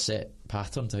job where there's a set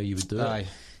pattern to how you would do it.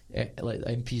 Like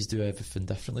MPs do everything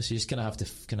differently, so you just kind of have to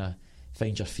kind of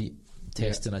find your feet,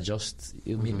 test and adjust.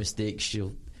 You'll make mistakes,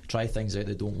 you'll try things out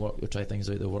that don't work, you'll try things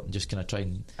out that work, and just kind of try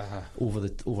and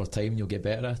over time you'll get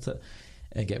better at it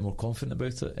and get more confident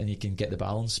about it, and you can get the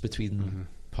balance between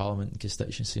Parliament and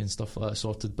constituency and stuff like that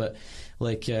sorted. But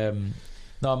like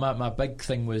my big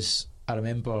thing was, I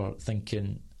remember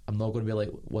thinking, I'm not going to be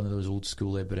like one of those old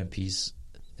school Labour MPs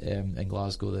in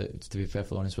Glasgow that, to be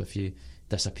perfectly honest with you,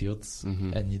 disappeared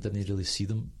and you didn't really see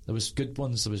them. There was good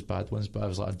ones, there was bad ones, but I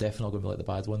was like, I'm definitely not going to be like the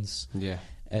bad ones.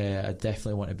 I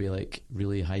definitely want to be like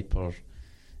really hyperactive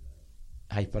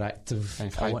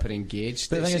and hyper engaged.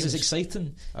 But the thing is, it's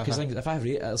exciting, because if I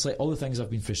rate it, it's like all the things I've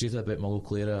been frustrated about my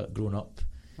local area growing up.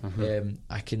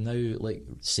 I can now like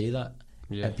say that,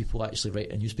 and people actually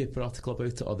write a newspaper article about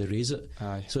it, or they raise it.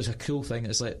 So it's a cool thing.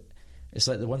 It's like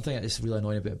the one thing that's really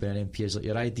annoying about being an MP is like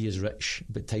your idea is rich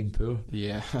but time poor.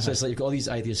 So it's like you've got all these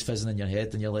ideas fizzing in your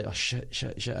head, and you're like, oh shit,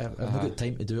 I've not got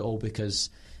time to do it all because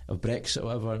of Brexit or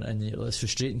whatever, and it's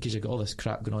frustrating because you've got all this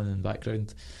crap going on in the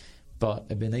background. But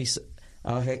it'd be nice.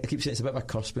 I keep saying it's a bit of a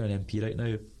curse being an MP right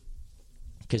now,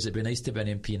 because it'd be nice to be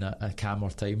an MP in a calmer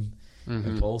time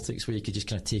in politics, where you could just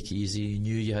kind of take it easy. You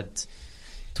knew you had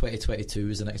 2022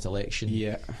 was the next election.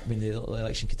 I mean, the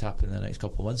election could happen in the next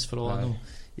couple of months for all I know.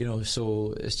 You know,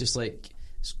 so it's just like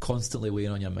it's constantly weighing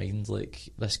on your mind, like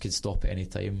this could stop at any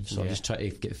time. So I'm just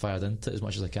trying to get fired into it as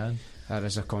much as I can. There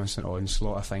is a constant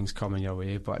onslaught of things coming your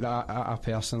way, but I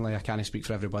personally, I can't speak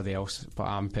for everybody else, but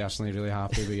I'm personally really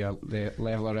happy with the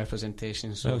level of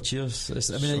representation. So, well,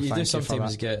 cheers. I mean, you do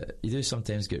sometimes get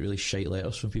really shite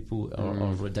letters from people,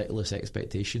 or ridiculous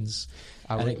expectations,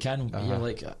 and it can.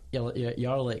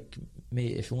 You're like,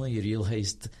 mate, if only you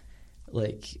realised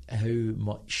like how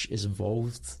much is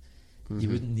involved, you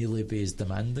wouldn't nearly be as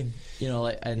demanding, you know.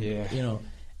 Like, and you know,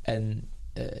 and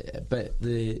but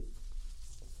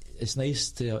it's nice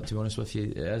to be honest with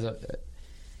you.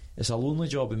 It's a lonely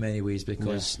job in many ways,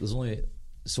 because there's only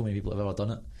so many people that have ever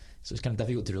done it, so it's kind of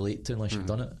difficult to relate to unless you've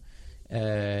done it.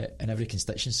 And every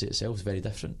constituency itself is very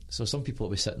different. So some people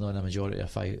will be sitting on a majority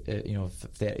of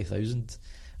 30,000,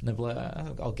 and they'll be like,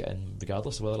 I'll get in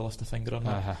regardless of whether I lift a finger or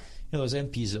not. You know, there's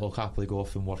MPs that will happily go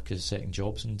off and work as second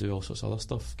jobs and do all sorts of other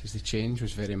stuff. Because the change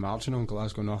was very marginal in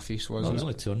Glasgow North East, wasn't it? It was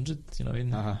only 200, you know what I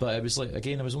mean? But it was like,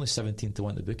 again, I was only 17 to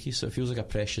 1 to bookie, so it feels like a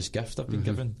precious gift I've been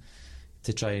given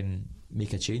to try and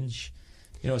make a change.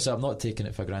 You know, so I'm not taking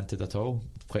it for granted at all.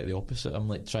 Quite the opposite. I'm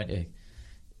like trying to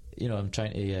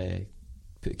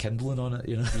put kindling on it,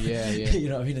 you know. You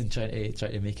know what I mean, and trying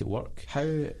to make it work. How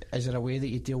is there a way that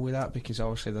you deal with that? Because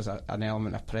obviously there's an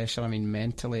element of pressure. I mean,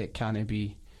 mentally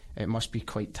it must be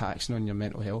quite taxing on your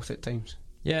mental health at times.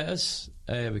 Yeah, it is.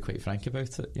 I'll be quite frank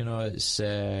about it. You know, it's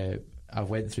I've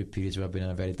went through periods where I've been in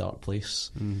a very dark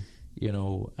place, you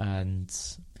know, and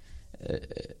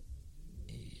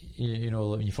you know,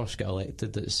 when you first get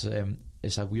elected, it's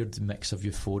a weird mix of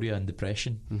euphoria and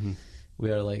depression.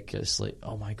 Where like it's like,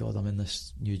 oh my god, I'm in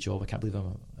this new job, I can't believe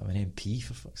I'm an MP,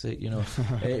 for fuck's sake, you know.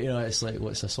 You know, it's like,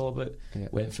 what's this all about?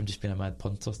 Went from just being a mad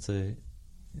punter to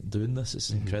doing this.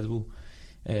 It's incredible.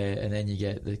 And then you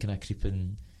get the kind of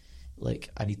creeping, like,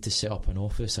 I need to set up an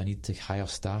office, I need to hire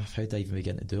staff, how do I even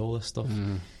begin to do all this stuff?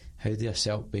 How do I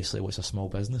set up basically what's a small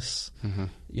business?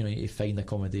 You know, you need to find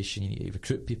accommodation, you need to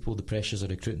recruit people, the pressures of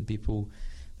recruiting people,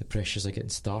 the pressures of getting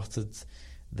started,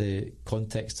 the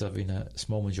context of being a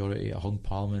small majority, a hung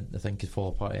parliament, the thing could fall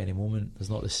apart at any moment. There's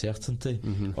not the certainty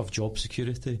of job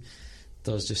security.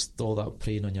 There's just all that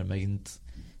preying on your mind.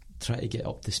 Try to get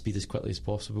up to speed as quickly as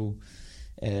possible.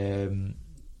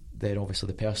 Then obviously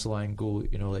the personal angle,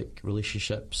 you know, like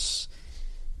relationships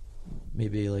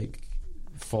maybe like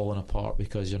falling apart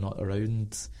because you're not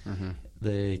around,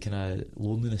 the kind of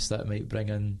loneliness that it might bring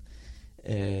in,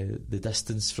 the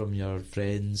distance from your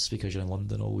friends because you're in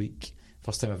London all week.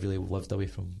 First time I've really lived away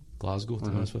from Glasgow, to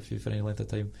be honest with you, for any length of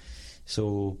time.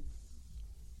 So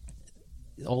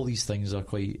all these things are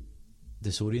quite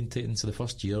disorientating. So the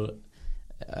first year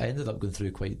I ended up going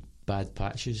through quite bad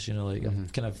patches, you know, like I'm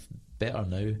kind of better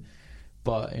now,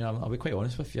 but, you know, I'll be quite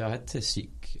honest with you, I had to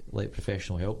seek like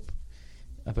professional help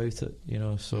about it, you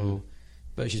know, so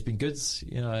but it's just been good,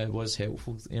 you know, it was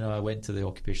helpful, you know. I went to the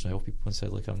occupational health people and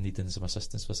said, like, I'm needing some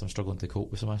assistance with, I'm struggling to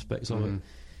cope with some aspects of it.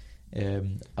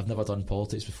 I've never done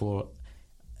politics before,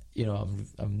 you know,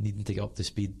 I'm needing to get up to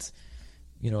speed.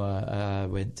 You know, I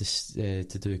went to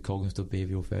do cognitive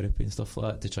behavioural therapy and stuff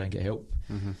like that to try and get help.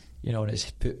 You know, and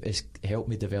it's helped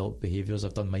me develop behaviours.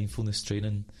 I've done mindfulness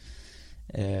training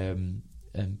in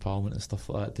Parliament and stuff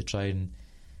like that to try and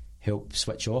help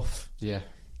switch off. Yeah,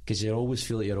 because you always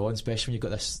feel that you're on, especially when you've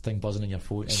got this thing buzzing in your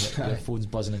phone and your phone's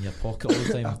buzzing in your pocket all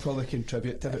the time. I probably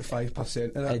contribute to about 5%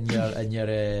 of that. And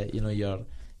your you know, your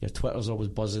Twitter's always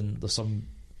buzzing. There's some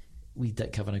wee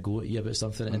dick having a go at you about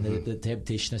something, and the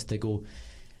temptation is to go,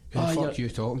 who the fuck you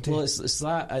talking to? Well, it's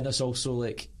that, and it's also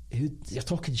like, you're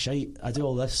talking shite. I do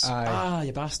all this.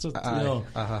 You bastard. You know.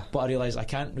 But I realise I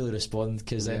can't really respond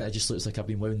because then it just looks like I've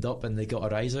been wound up and they got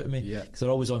a rise out of me. Because they're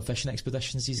always on fishing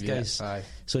expeditions, these guys.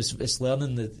 So it's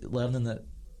learning that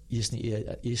you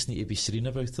just need to be serene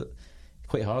about it.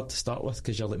 Quite hard to start with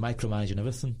because you're like micromanaging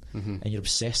everything and you're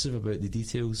obsessive about the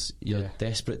details. You're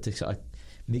desperate to sort of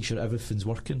make sure everything's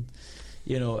working.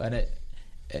 You know, and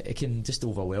it can just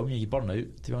overwhelm you. You burn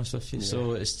out, to be honest with you.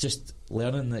 So it's just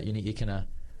learning that you need to kind of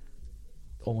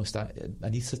almost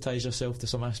anaesthetise yourself to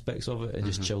some aspects of it and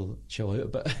just chill out a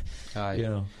bit. You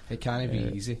know, it can't be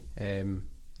easy.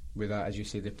 With that, as you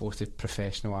say, both the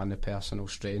professional and the personal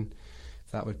strain,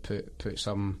 that would put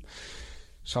some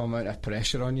amount of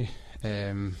pressure on you.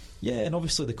 Yeah, and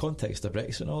obviously the context of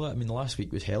Brexit and all that. I mean, the last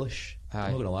week was hellish. I'm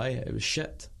not going to lie, it was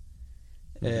shit.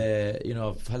 You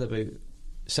know, I've had about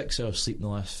 6 hours sleep in the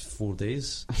last 4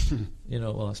 days. You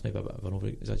know, well, that's maybe a bit of an over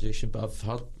exaggeration, but I've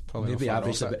had maybe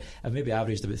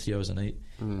averaged about 3 hours a night,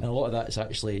 and a lot of that is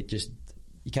actually just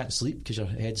you can't sleep because your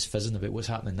head's fizzing about what's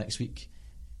happening next week,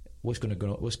 what's going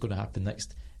to happen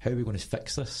next, how are we going to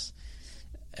fix this,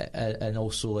 and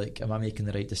also like, am I making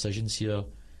the right decisions here?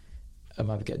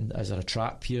 Is there a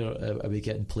trap here? Are we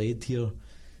getting played here?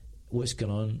 What's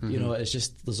going on? You know, it's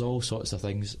just, there's all sorts of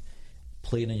things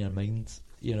playing in your mind,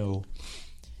 you know.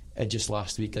 And just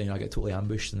last week, you know, I got totally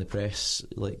ambushed in the press,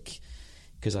 like,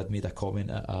 because I'd made a comment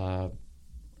at a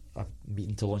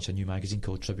meeting to launch a new magazine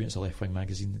called Tribune. It's a left-wing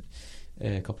magazine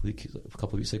a couple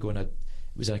of weeks ago, and it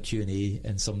was in a Q&A,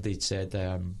 and somebody had said,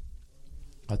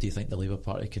 how do you think the Labour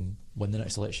Party can win the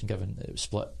next election given it was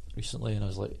split recently? And I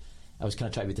was like, I was kind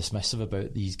of trying to be dismissive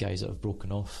about these guys that have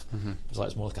broken off. I was like,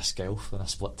 it's more like a scalp than a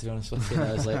split, to be honest with you. And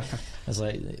I was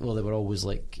like, well, they were always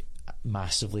like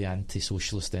massively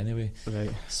anti-socialist anyway.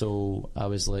 Right. So I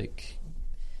was like,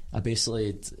 I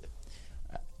basically,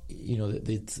 you know,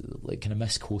 they'd like kind of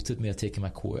misquoted me or taken my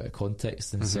quote out of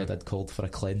context and said I'd called for a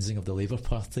cleansing of the Labour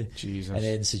Party. Jesus. And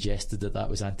then suggested that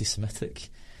was anti-Semitic.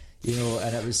 You know,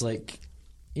 and it was like,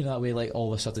 you know, that way, like,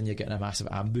 all of a sudden you're getting a massive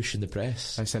ambush in the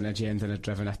press. It's an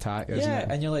agenda-driven attack, isn't it? Yeah,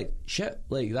 and you're like, shit,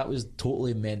 like, that was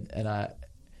totally meant in a,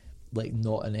 like,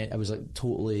 not in it. I was, like,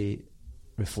 totally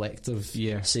reflective,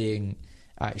 saying,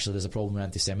 actually, there's a problem with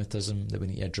anti-Semitism that we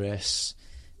need to address,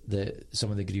 that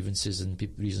some of the grievances and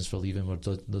reasons for leaving were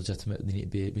legitimate.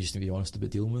 We just need to be honest about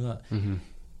dealing with that.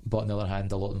 But on the other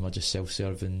hand, a lot of them are just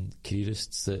self-serving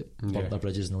careerists that burnt their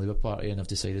bridges in the Labour Party and have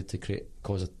decided to create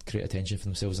attention for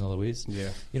themselves in other ways. Yeah.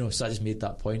 You know, so I just made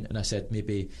that point, and I said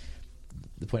maybe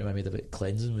the point I made about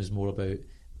cleansing was more about it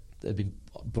had been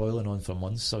boiling on for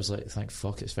months. So I was like, thank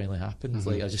fuck, it's finally happened.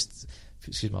 Like, I just,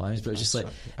 excuse my language, but I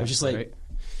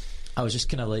was just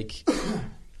kind of like,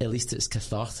 at least it's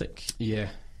cathartic. Yeah.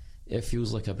 It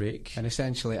feels like a break. And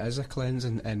essentially it is a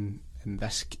cleansing, and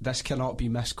this cannot be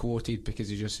misquoted,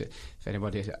 because you just, if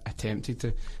anybody attempted to,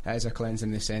 it is a cleanse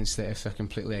in the sense that if they're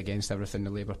completely against everything the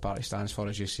Labour Party stands for,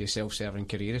 as you say, self-serving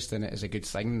careerist, then it is a good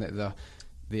thing that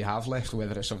they have left,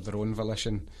 whether it's of their own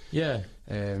volition. Yeah.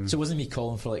 So it wasn't me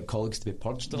calling for like colleagues to be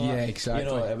purged or that. Yeah, exactly. You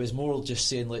know, it was more just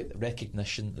saying like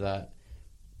recognition that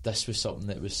this was something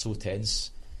that was so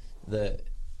tense that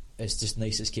it's just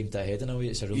nice it's came to a head in a way.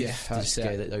 It's a relief to just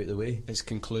get it out of the way. It's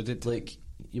concluded. Like,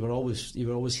 you were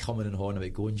always humming and hawing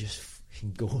about going, just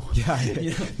fucking go. Yeah,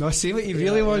 you know? No, say what you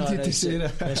really wanted to say.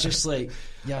 And it's just like,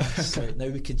 right, now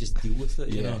we can just deal with it,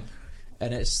 you know.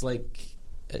 And it's like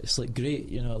great,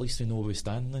 you know. At least we know where we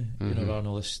stand now. You know, rather than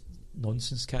all this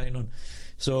nonsense carrying on.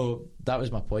 So that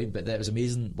was my point. But that was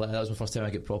amazing. That was my first time I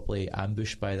got properly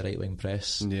ambushed by the right wing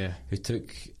press. Yeah. Who took,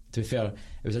 to be fair,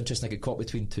 it was interesting. I got caught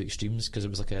between two extremes because it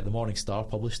was like the Morning Star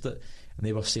published it, and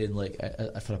they were saying like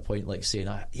for a point like saying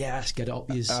yes, get it up,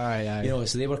 you know.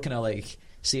 So they were kind of like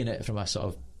saying it from a sort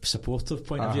of supportive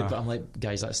point of view, but I'm like,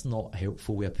 guys, that's not a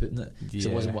helpful way of putting it, because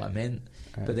it wasn't what I meant.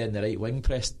 But then the right wing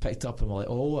press picked up and were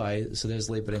like, so there's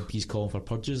Labour MPs calling for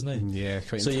purges now.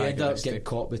 So you end up getting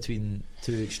caught between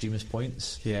two extremist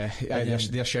points. They're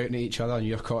shouting at each other and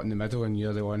you're caught in the middle and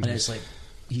you're the one, and it's like,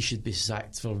 he should be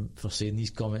sacked for saying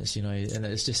these comments, you know. And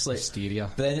it's just like hysteria.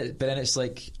 But then it's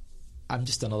like, I'm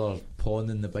just another pawn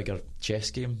in the bigger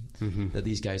chess game that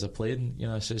these guys are playing, you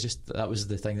know. So it's just, that was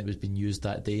the thing that was being used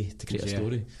that day to create a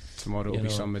story. Tomorrow will be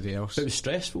somebody else. But it was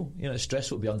stressful, you know. It's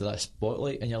stressful to be under that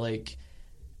spotlight, and you're like,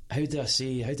 how do I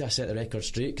set the record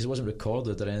straight? Because it wasn't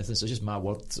recorded or anything, so it's just my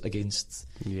words against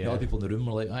the other people in the room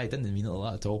were like, I didn't mean it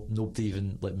like that at all. Nobody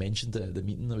even like mentioned it at the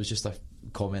meeting. It was just a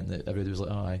comment that everybody was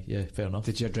like, fair enough.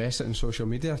 Did you address it on social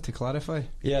media to clarify?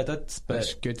 Yeah, I did. But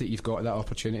it's good that you've got that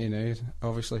opportunity now,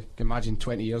 obviously. Imagine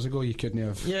 20 years ago you couldn't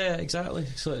have. Yeah, exactly.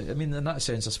 So I mean, in that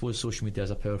sense, I suppose social media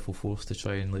is a powerful force to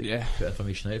try and put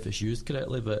information out if it's used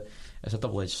correctly, but it's a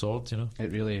double-edged sword, you know.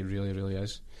 It really, really, really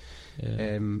is.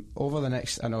 Over the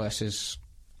next, I know this is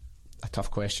a tough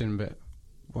question, but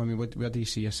I mean, where do you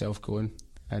see yourself going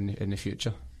in the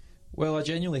future? Well, I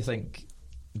genuinely think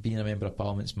being a member of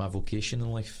Parliament's my vocation in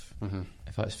life,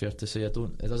 if that's fair to say. It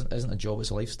isn't a job, it's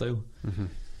a lifestyle.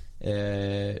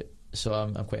 So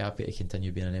I'm quite happy to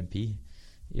continue being an MP.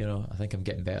 You know, I think I'm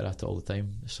getting better at it all the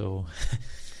time. So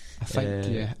I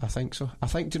think so. I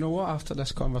think, do you know what, after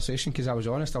this conversation, because I was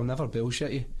honest, I'll never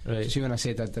bullshit you. Right. See, when I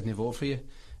said I didn't vote for you,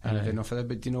 and I didn't know for that,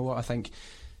 but do you know what, I think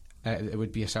it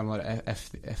would be a similar,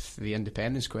 if the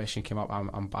independence question came up,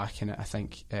 I'm backing it, I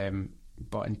think.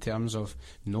 But in terms of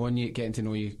knowing you, getting to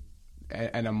know you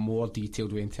in a more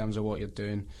detailed way in terms of what you're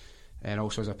doing, and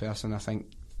also as a person, I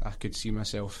think I could see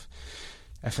myself,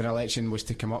 if an election was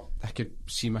to come up, I could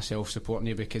see myself supporting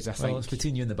you, because I think it's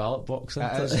between you and the ballot box, isn't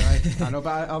it? Right. I know,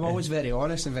 but I'm always very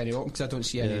honest and very open, because I don't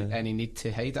see any need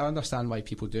to hide. I understand why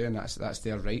people do, and that's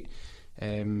their right.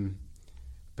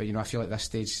 But you know, I feel at this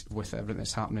stage, with everything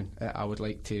that's happening, I would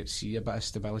like to see a bit of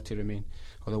stability remain.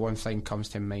 Although one thing comes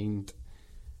to mind,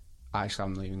 actually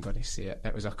I'm not even going to say it,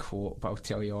 it was a quote, but I'll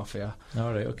tell you off air.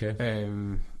 Alright, okay.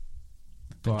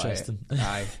 Interesting.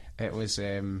 It was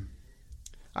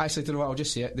actually, do you know what, I'll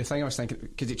just say it. The thing I was thinking,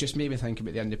 because it just made me think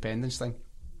about the independence thing,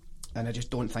 and I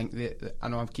just don't think that I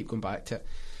know I keep going back to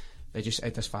it,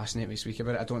 it does fascinate me to speak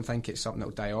about it. I don't think it's something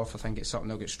that'll die off. I think it's something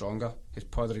that'll get stronger, because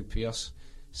Padraig Pearse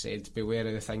said, beware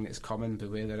of the thing that's coming,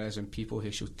 beware there is in people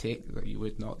who shall take that you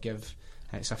would not give.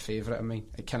 And it's a favourite of mine.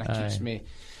 It kind of keeps me,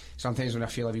 sometimes when I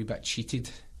feel a wee bit cheated,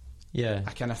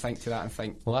 I kind of think to that and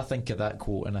think, well, I think of that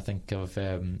quote and I think of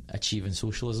achieving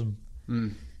socialism.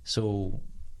 So,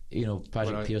 you know,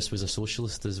 Patrick Pearse was a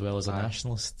socialist as well as a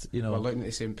nationalist, you know. We're looking at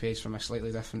the same page from a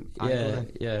slightly different angle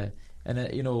then.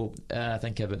 And you know, I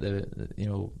think about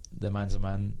the man's a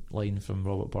man line from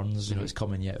Robert Burns, you know, it's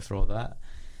coming yet for all that.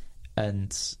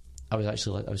 And I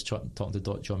was talking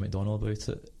to John McDonnell about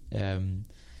it, and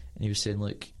he was saying,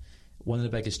 like, one of the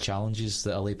biggest challenges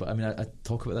that I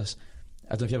talk about this,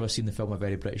 I don't know if you've ever seen the film A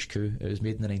Very British Coup. It was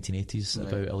made in the 1980s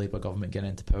about a Labour government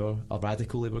getting into power, a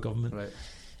radical Labour government,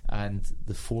 and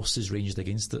the forces ranged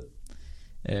against it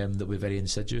that were very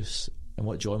insidious. And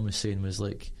what John was saying was,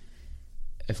 like,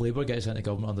 if Labour gets into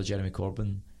government under Jeremy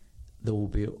Corbyn, there will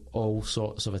be all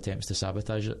sorts of attempts to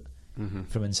sabotage it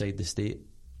from inside the state.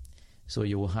 So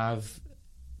you will have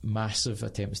massive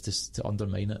attempts to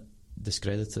undermine it,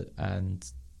 discredit it, and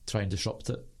try and disrupt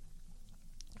it.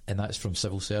 And that's from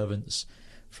civil servants,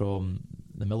 from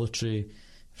the military,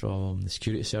 from the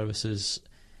security services.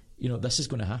 You know, this is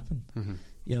going to happen.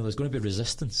 You know, there's going to be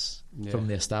resistance from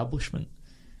the establishment.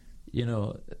 You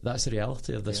know, that's the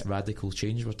reality of this radical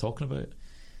change we're talking about.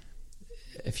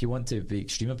 If you want to be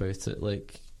extreme about it,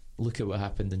 like, look at what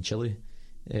happened in Chile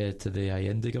to the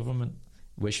Allende government,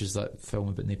 which is that film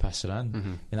about Ne Pasarán,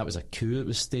 and that was a coup that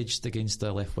was staged against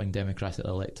a left-wing democratically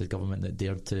elected government that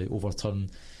dared to overturn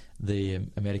the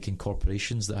American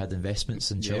corporations that had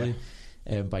investments in Chile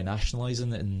by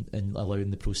nationalising it and allowing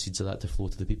the proceeds of that to flow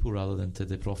to the people rather than to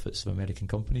the profits of American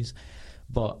companies.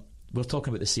 But we're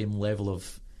talking about the same level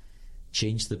of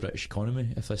change to the British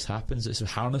economy. If this happens, it's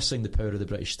harnessing the power of the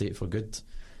British state for good.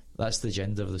 That's the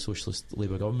agenda of the Socialist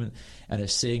Labour government, and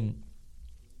it's saying,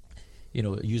 you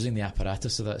know, using the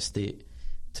apparatus of that state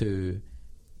to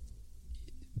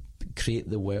create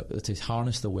the wealth, to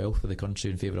harness the wealth of the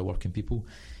country in favour of working people.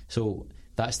 So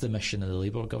that's the mission of the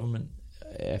Labour government.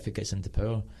 if it gets into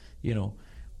power, you know,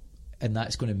 and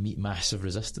that's going to meet massive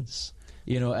resistance,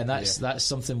 you know, and that's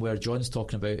something where John's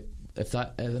talking about. If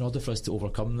in order for us to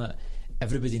overcome that,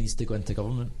 everybody needs to go into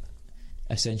government.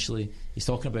 Essentially, he's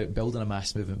talking about building a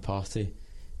mass movement party,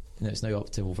 and it's now up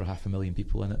to over 500,000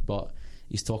 people in it. But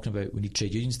he's talking about we need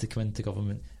trade unions to come into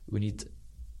government. We need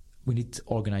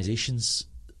organisations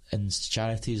and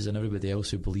charities and everybody else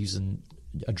who believes in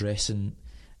addressing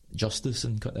justice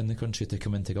in the country to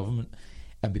come into government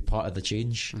and be part of the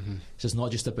change. So it's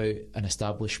not just about an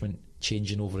establishment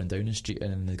changing over in Downing Street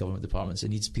and in the government departments. It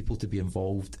needs people to be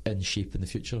involved in shaping the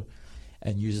future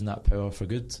and using that power for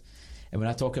good. And when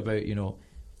I talk about, you know,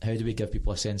 how do we give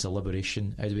people a sense of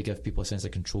liberation, how do we give people a sense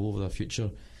of control over their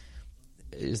future,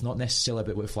 it's not necessarily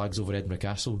about what flags over Edinburgh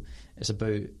Castle. It's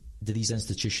about, do these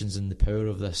institutions and the power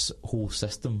of this whole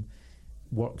system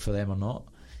work for them or not?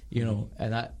 You know,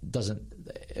 and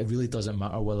it really doesn't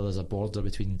matter whether there's a border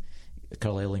between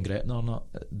Carlisle and Gretna or not.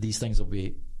 These things will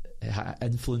be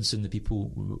influencing the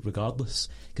people regardless,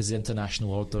 because the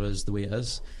international order is the way it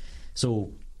is.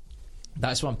 So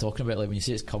that's what I'm talking about. Like, when you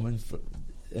say it's coming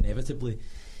inevitably,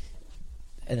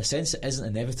 in a sense it isn't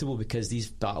inevitable, because these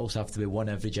battles have to be won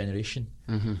every generation.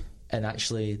 And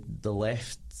actually the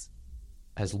left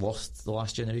has lost the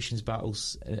last generation's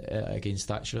battles against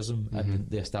Thatcherism and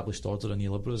the established order and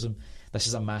neoliberalism. This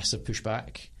is a massive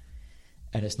pushback,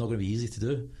 and it's not going to be easy to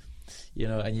do, you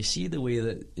know. And you see the way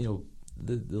that, you know,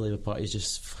 the Labour Party is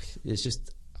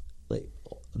just like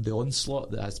the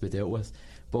onslaught that has to be dealt with.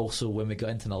 But also, when we got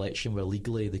into an election where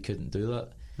legally they couldn't do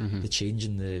that, the change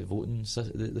in the voting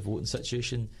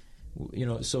situation, you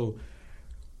know. So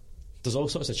there's all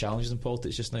sorts of challenges in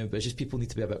politics just now, but it's just people need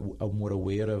to be a bit more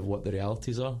aware of what the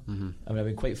realities are. I mean, I've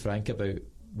been quite frank about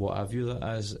what I view that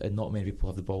as, and not many people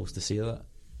have the balls to say that,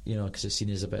 you know, because it's seen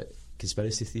as a bit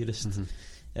conspiracy theorist.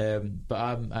 But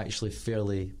I'm actually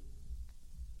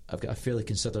I've got a fairly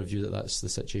considered view that that's the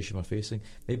situation we're facing.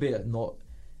 Maybe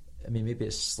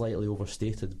it's slightly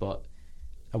overstated, but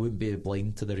I wouldn't be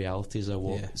blind to the realities of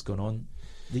what's going on.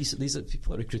 These are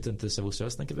people that are recruited into the civil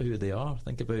service. Think about who they are.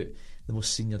 Think about the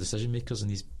most senior decision makers in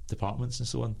these departments and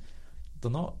so on.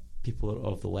 They're not people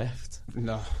of the left.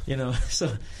 No, you know.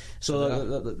 So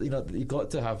you know, you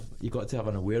got to have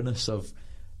an awareness of,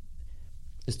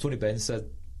 as Tony Benn said,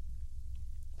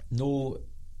 how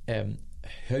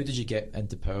did you get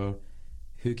into power?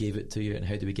 Who gave it to you, and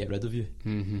how do we get rid of you?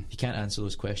 If you can't answer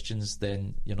those questions,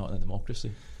 then you're not in a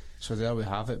democracy. So there we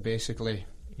have it, basically.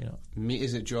 You know, meet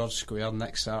us at George Square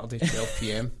next Saturday, 12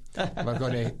 p.m. We're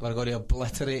going to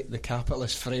obliterate the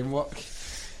capitalist framework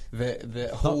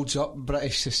that holds up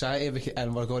British society,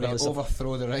 and we're going to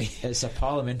overthrow the right. It's a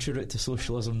parliamentary route to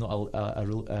socialism, not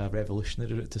a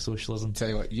revolutionary route to socialism. Tell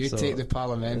you what, take the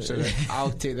parliamentary route,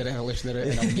 I'll take the revolutionary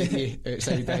route, and I'll meet you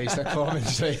outside the House of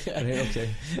Commons. Right,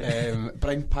 okay.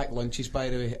 Bring packed lunches, by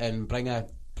the way, and bring a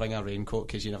raincoat,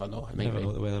 because you never know. You never know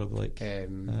what the weather will be like.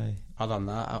 Other than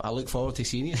that, I look forward to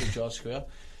seeing you at George Square.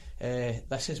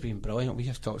 This has been brilliant. We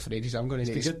have talked for ages. I'm going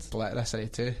to need to split this into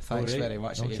two. Thanks very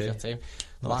much again for your time.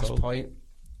 Last point,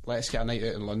 let's get a night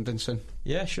out in London soon.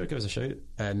 Yeah, sure, give us a shout.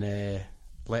 And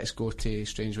let's go to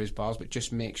Strangeways Bars, but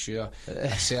just make sure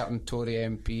a certain Tory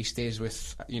MP stays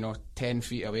 10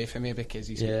 feet away from me, because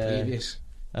he's previous.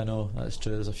 I know, that's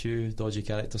true. There's a few dodgy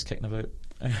characters kicking about.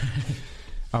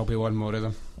 I'll be one more of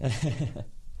them.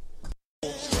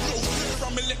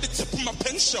 Let the tip of my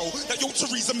pen show. Now, yo,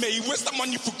 Theresa May, where's that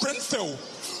money for Grenfell?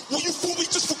 Well, you thought we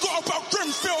just forgot about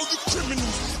Grenfell, you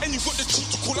criminals. And you got the cheek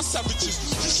to call us savages.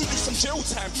 You should do some jail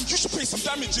time, you should pay some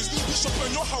damages. You should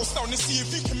burn your house down and see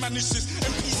if you can manage this.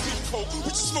 MPs get coke,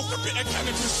 we just smoke a bit of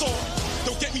cannabis. So,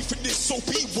 they'll get me for this, so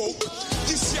be woke.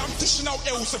 This year I'm dishing out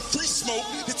L's and free smoke.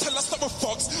 They tell us that we're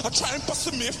fucks, I try and bust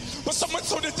a myth, but someone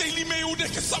told the Daily Mail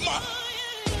they can summer.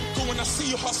 When I see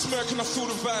you hot smirk and I feel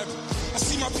the vibe. I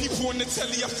see my people on the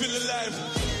telly, I feel alive.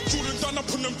 Jordan done up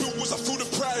on them billboards, I feel the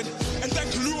pride. And Dan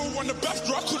Kalua on the back,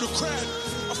 I could have cried.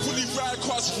 I fully ride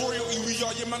cause royalty, we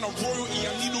are, yeah man, I'm royalty.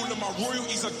 I need all of my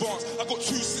royalties advanced. I got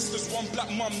two sisters, one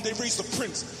black mum, they raised a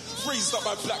prince. Raised up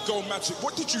by black girl magic,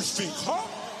 what did you think, huh?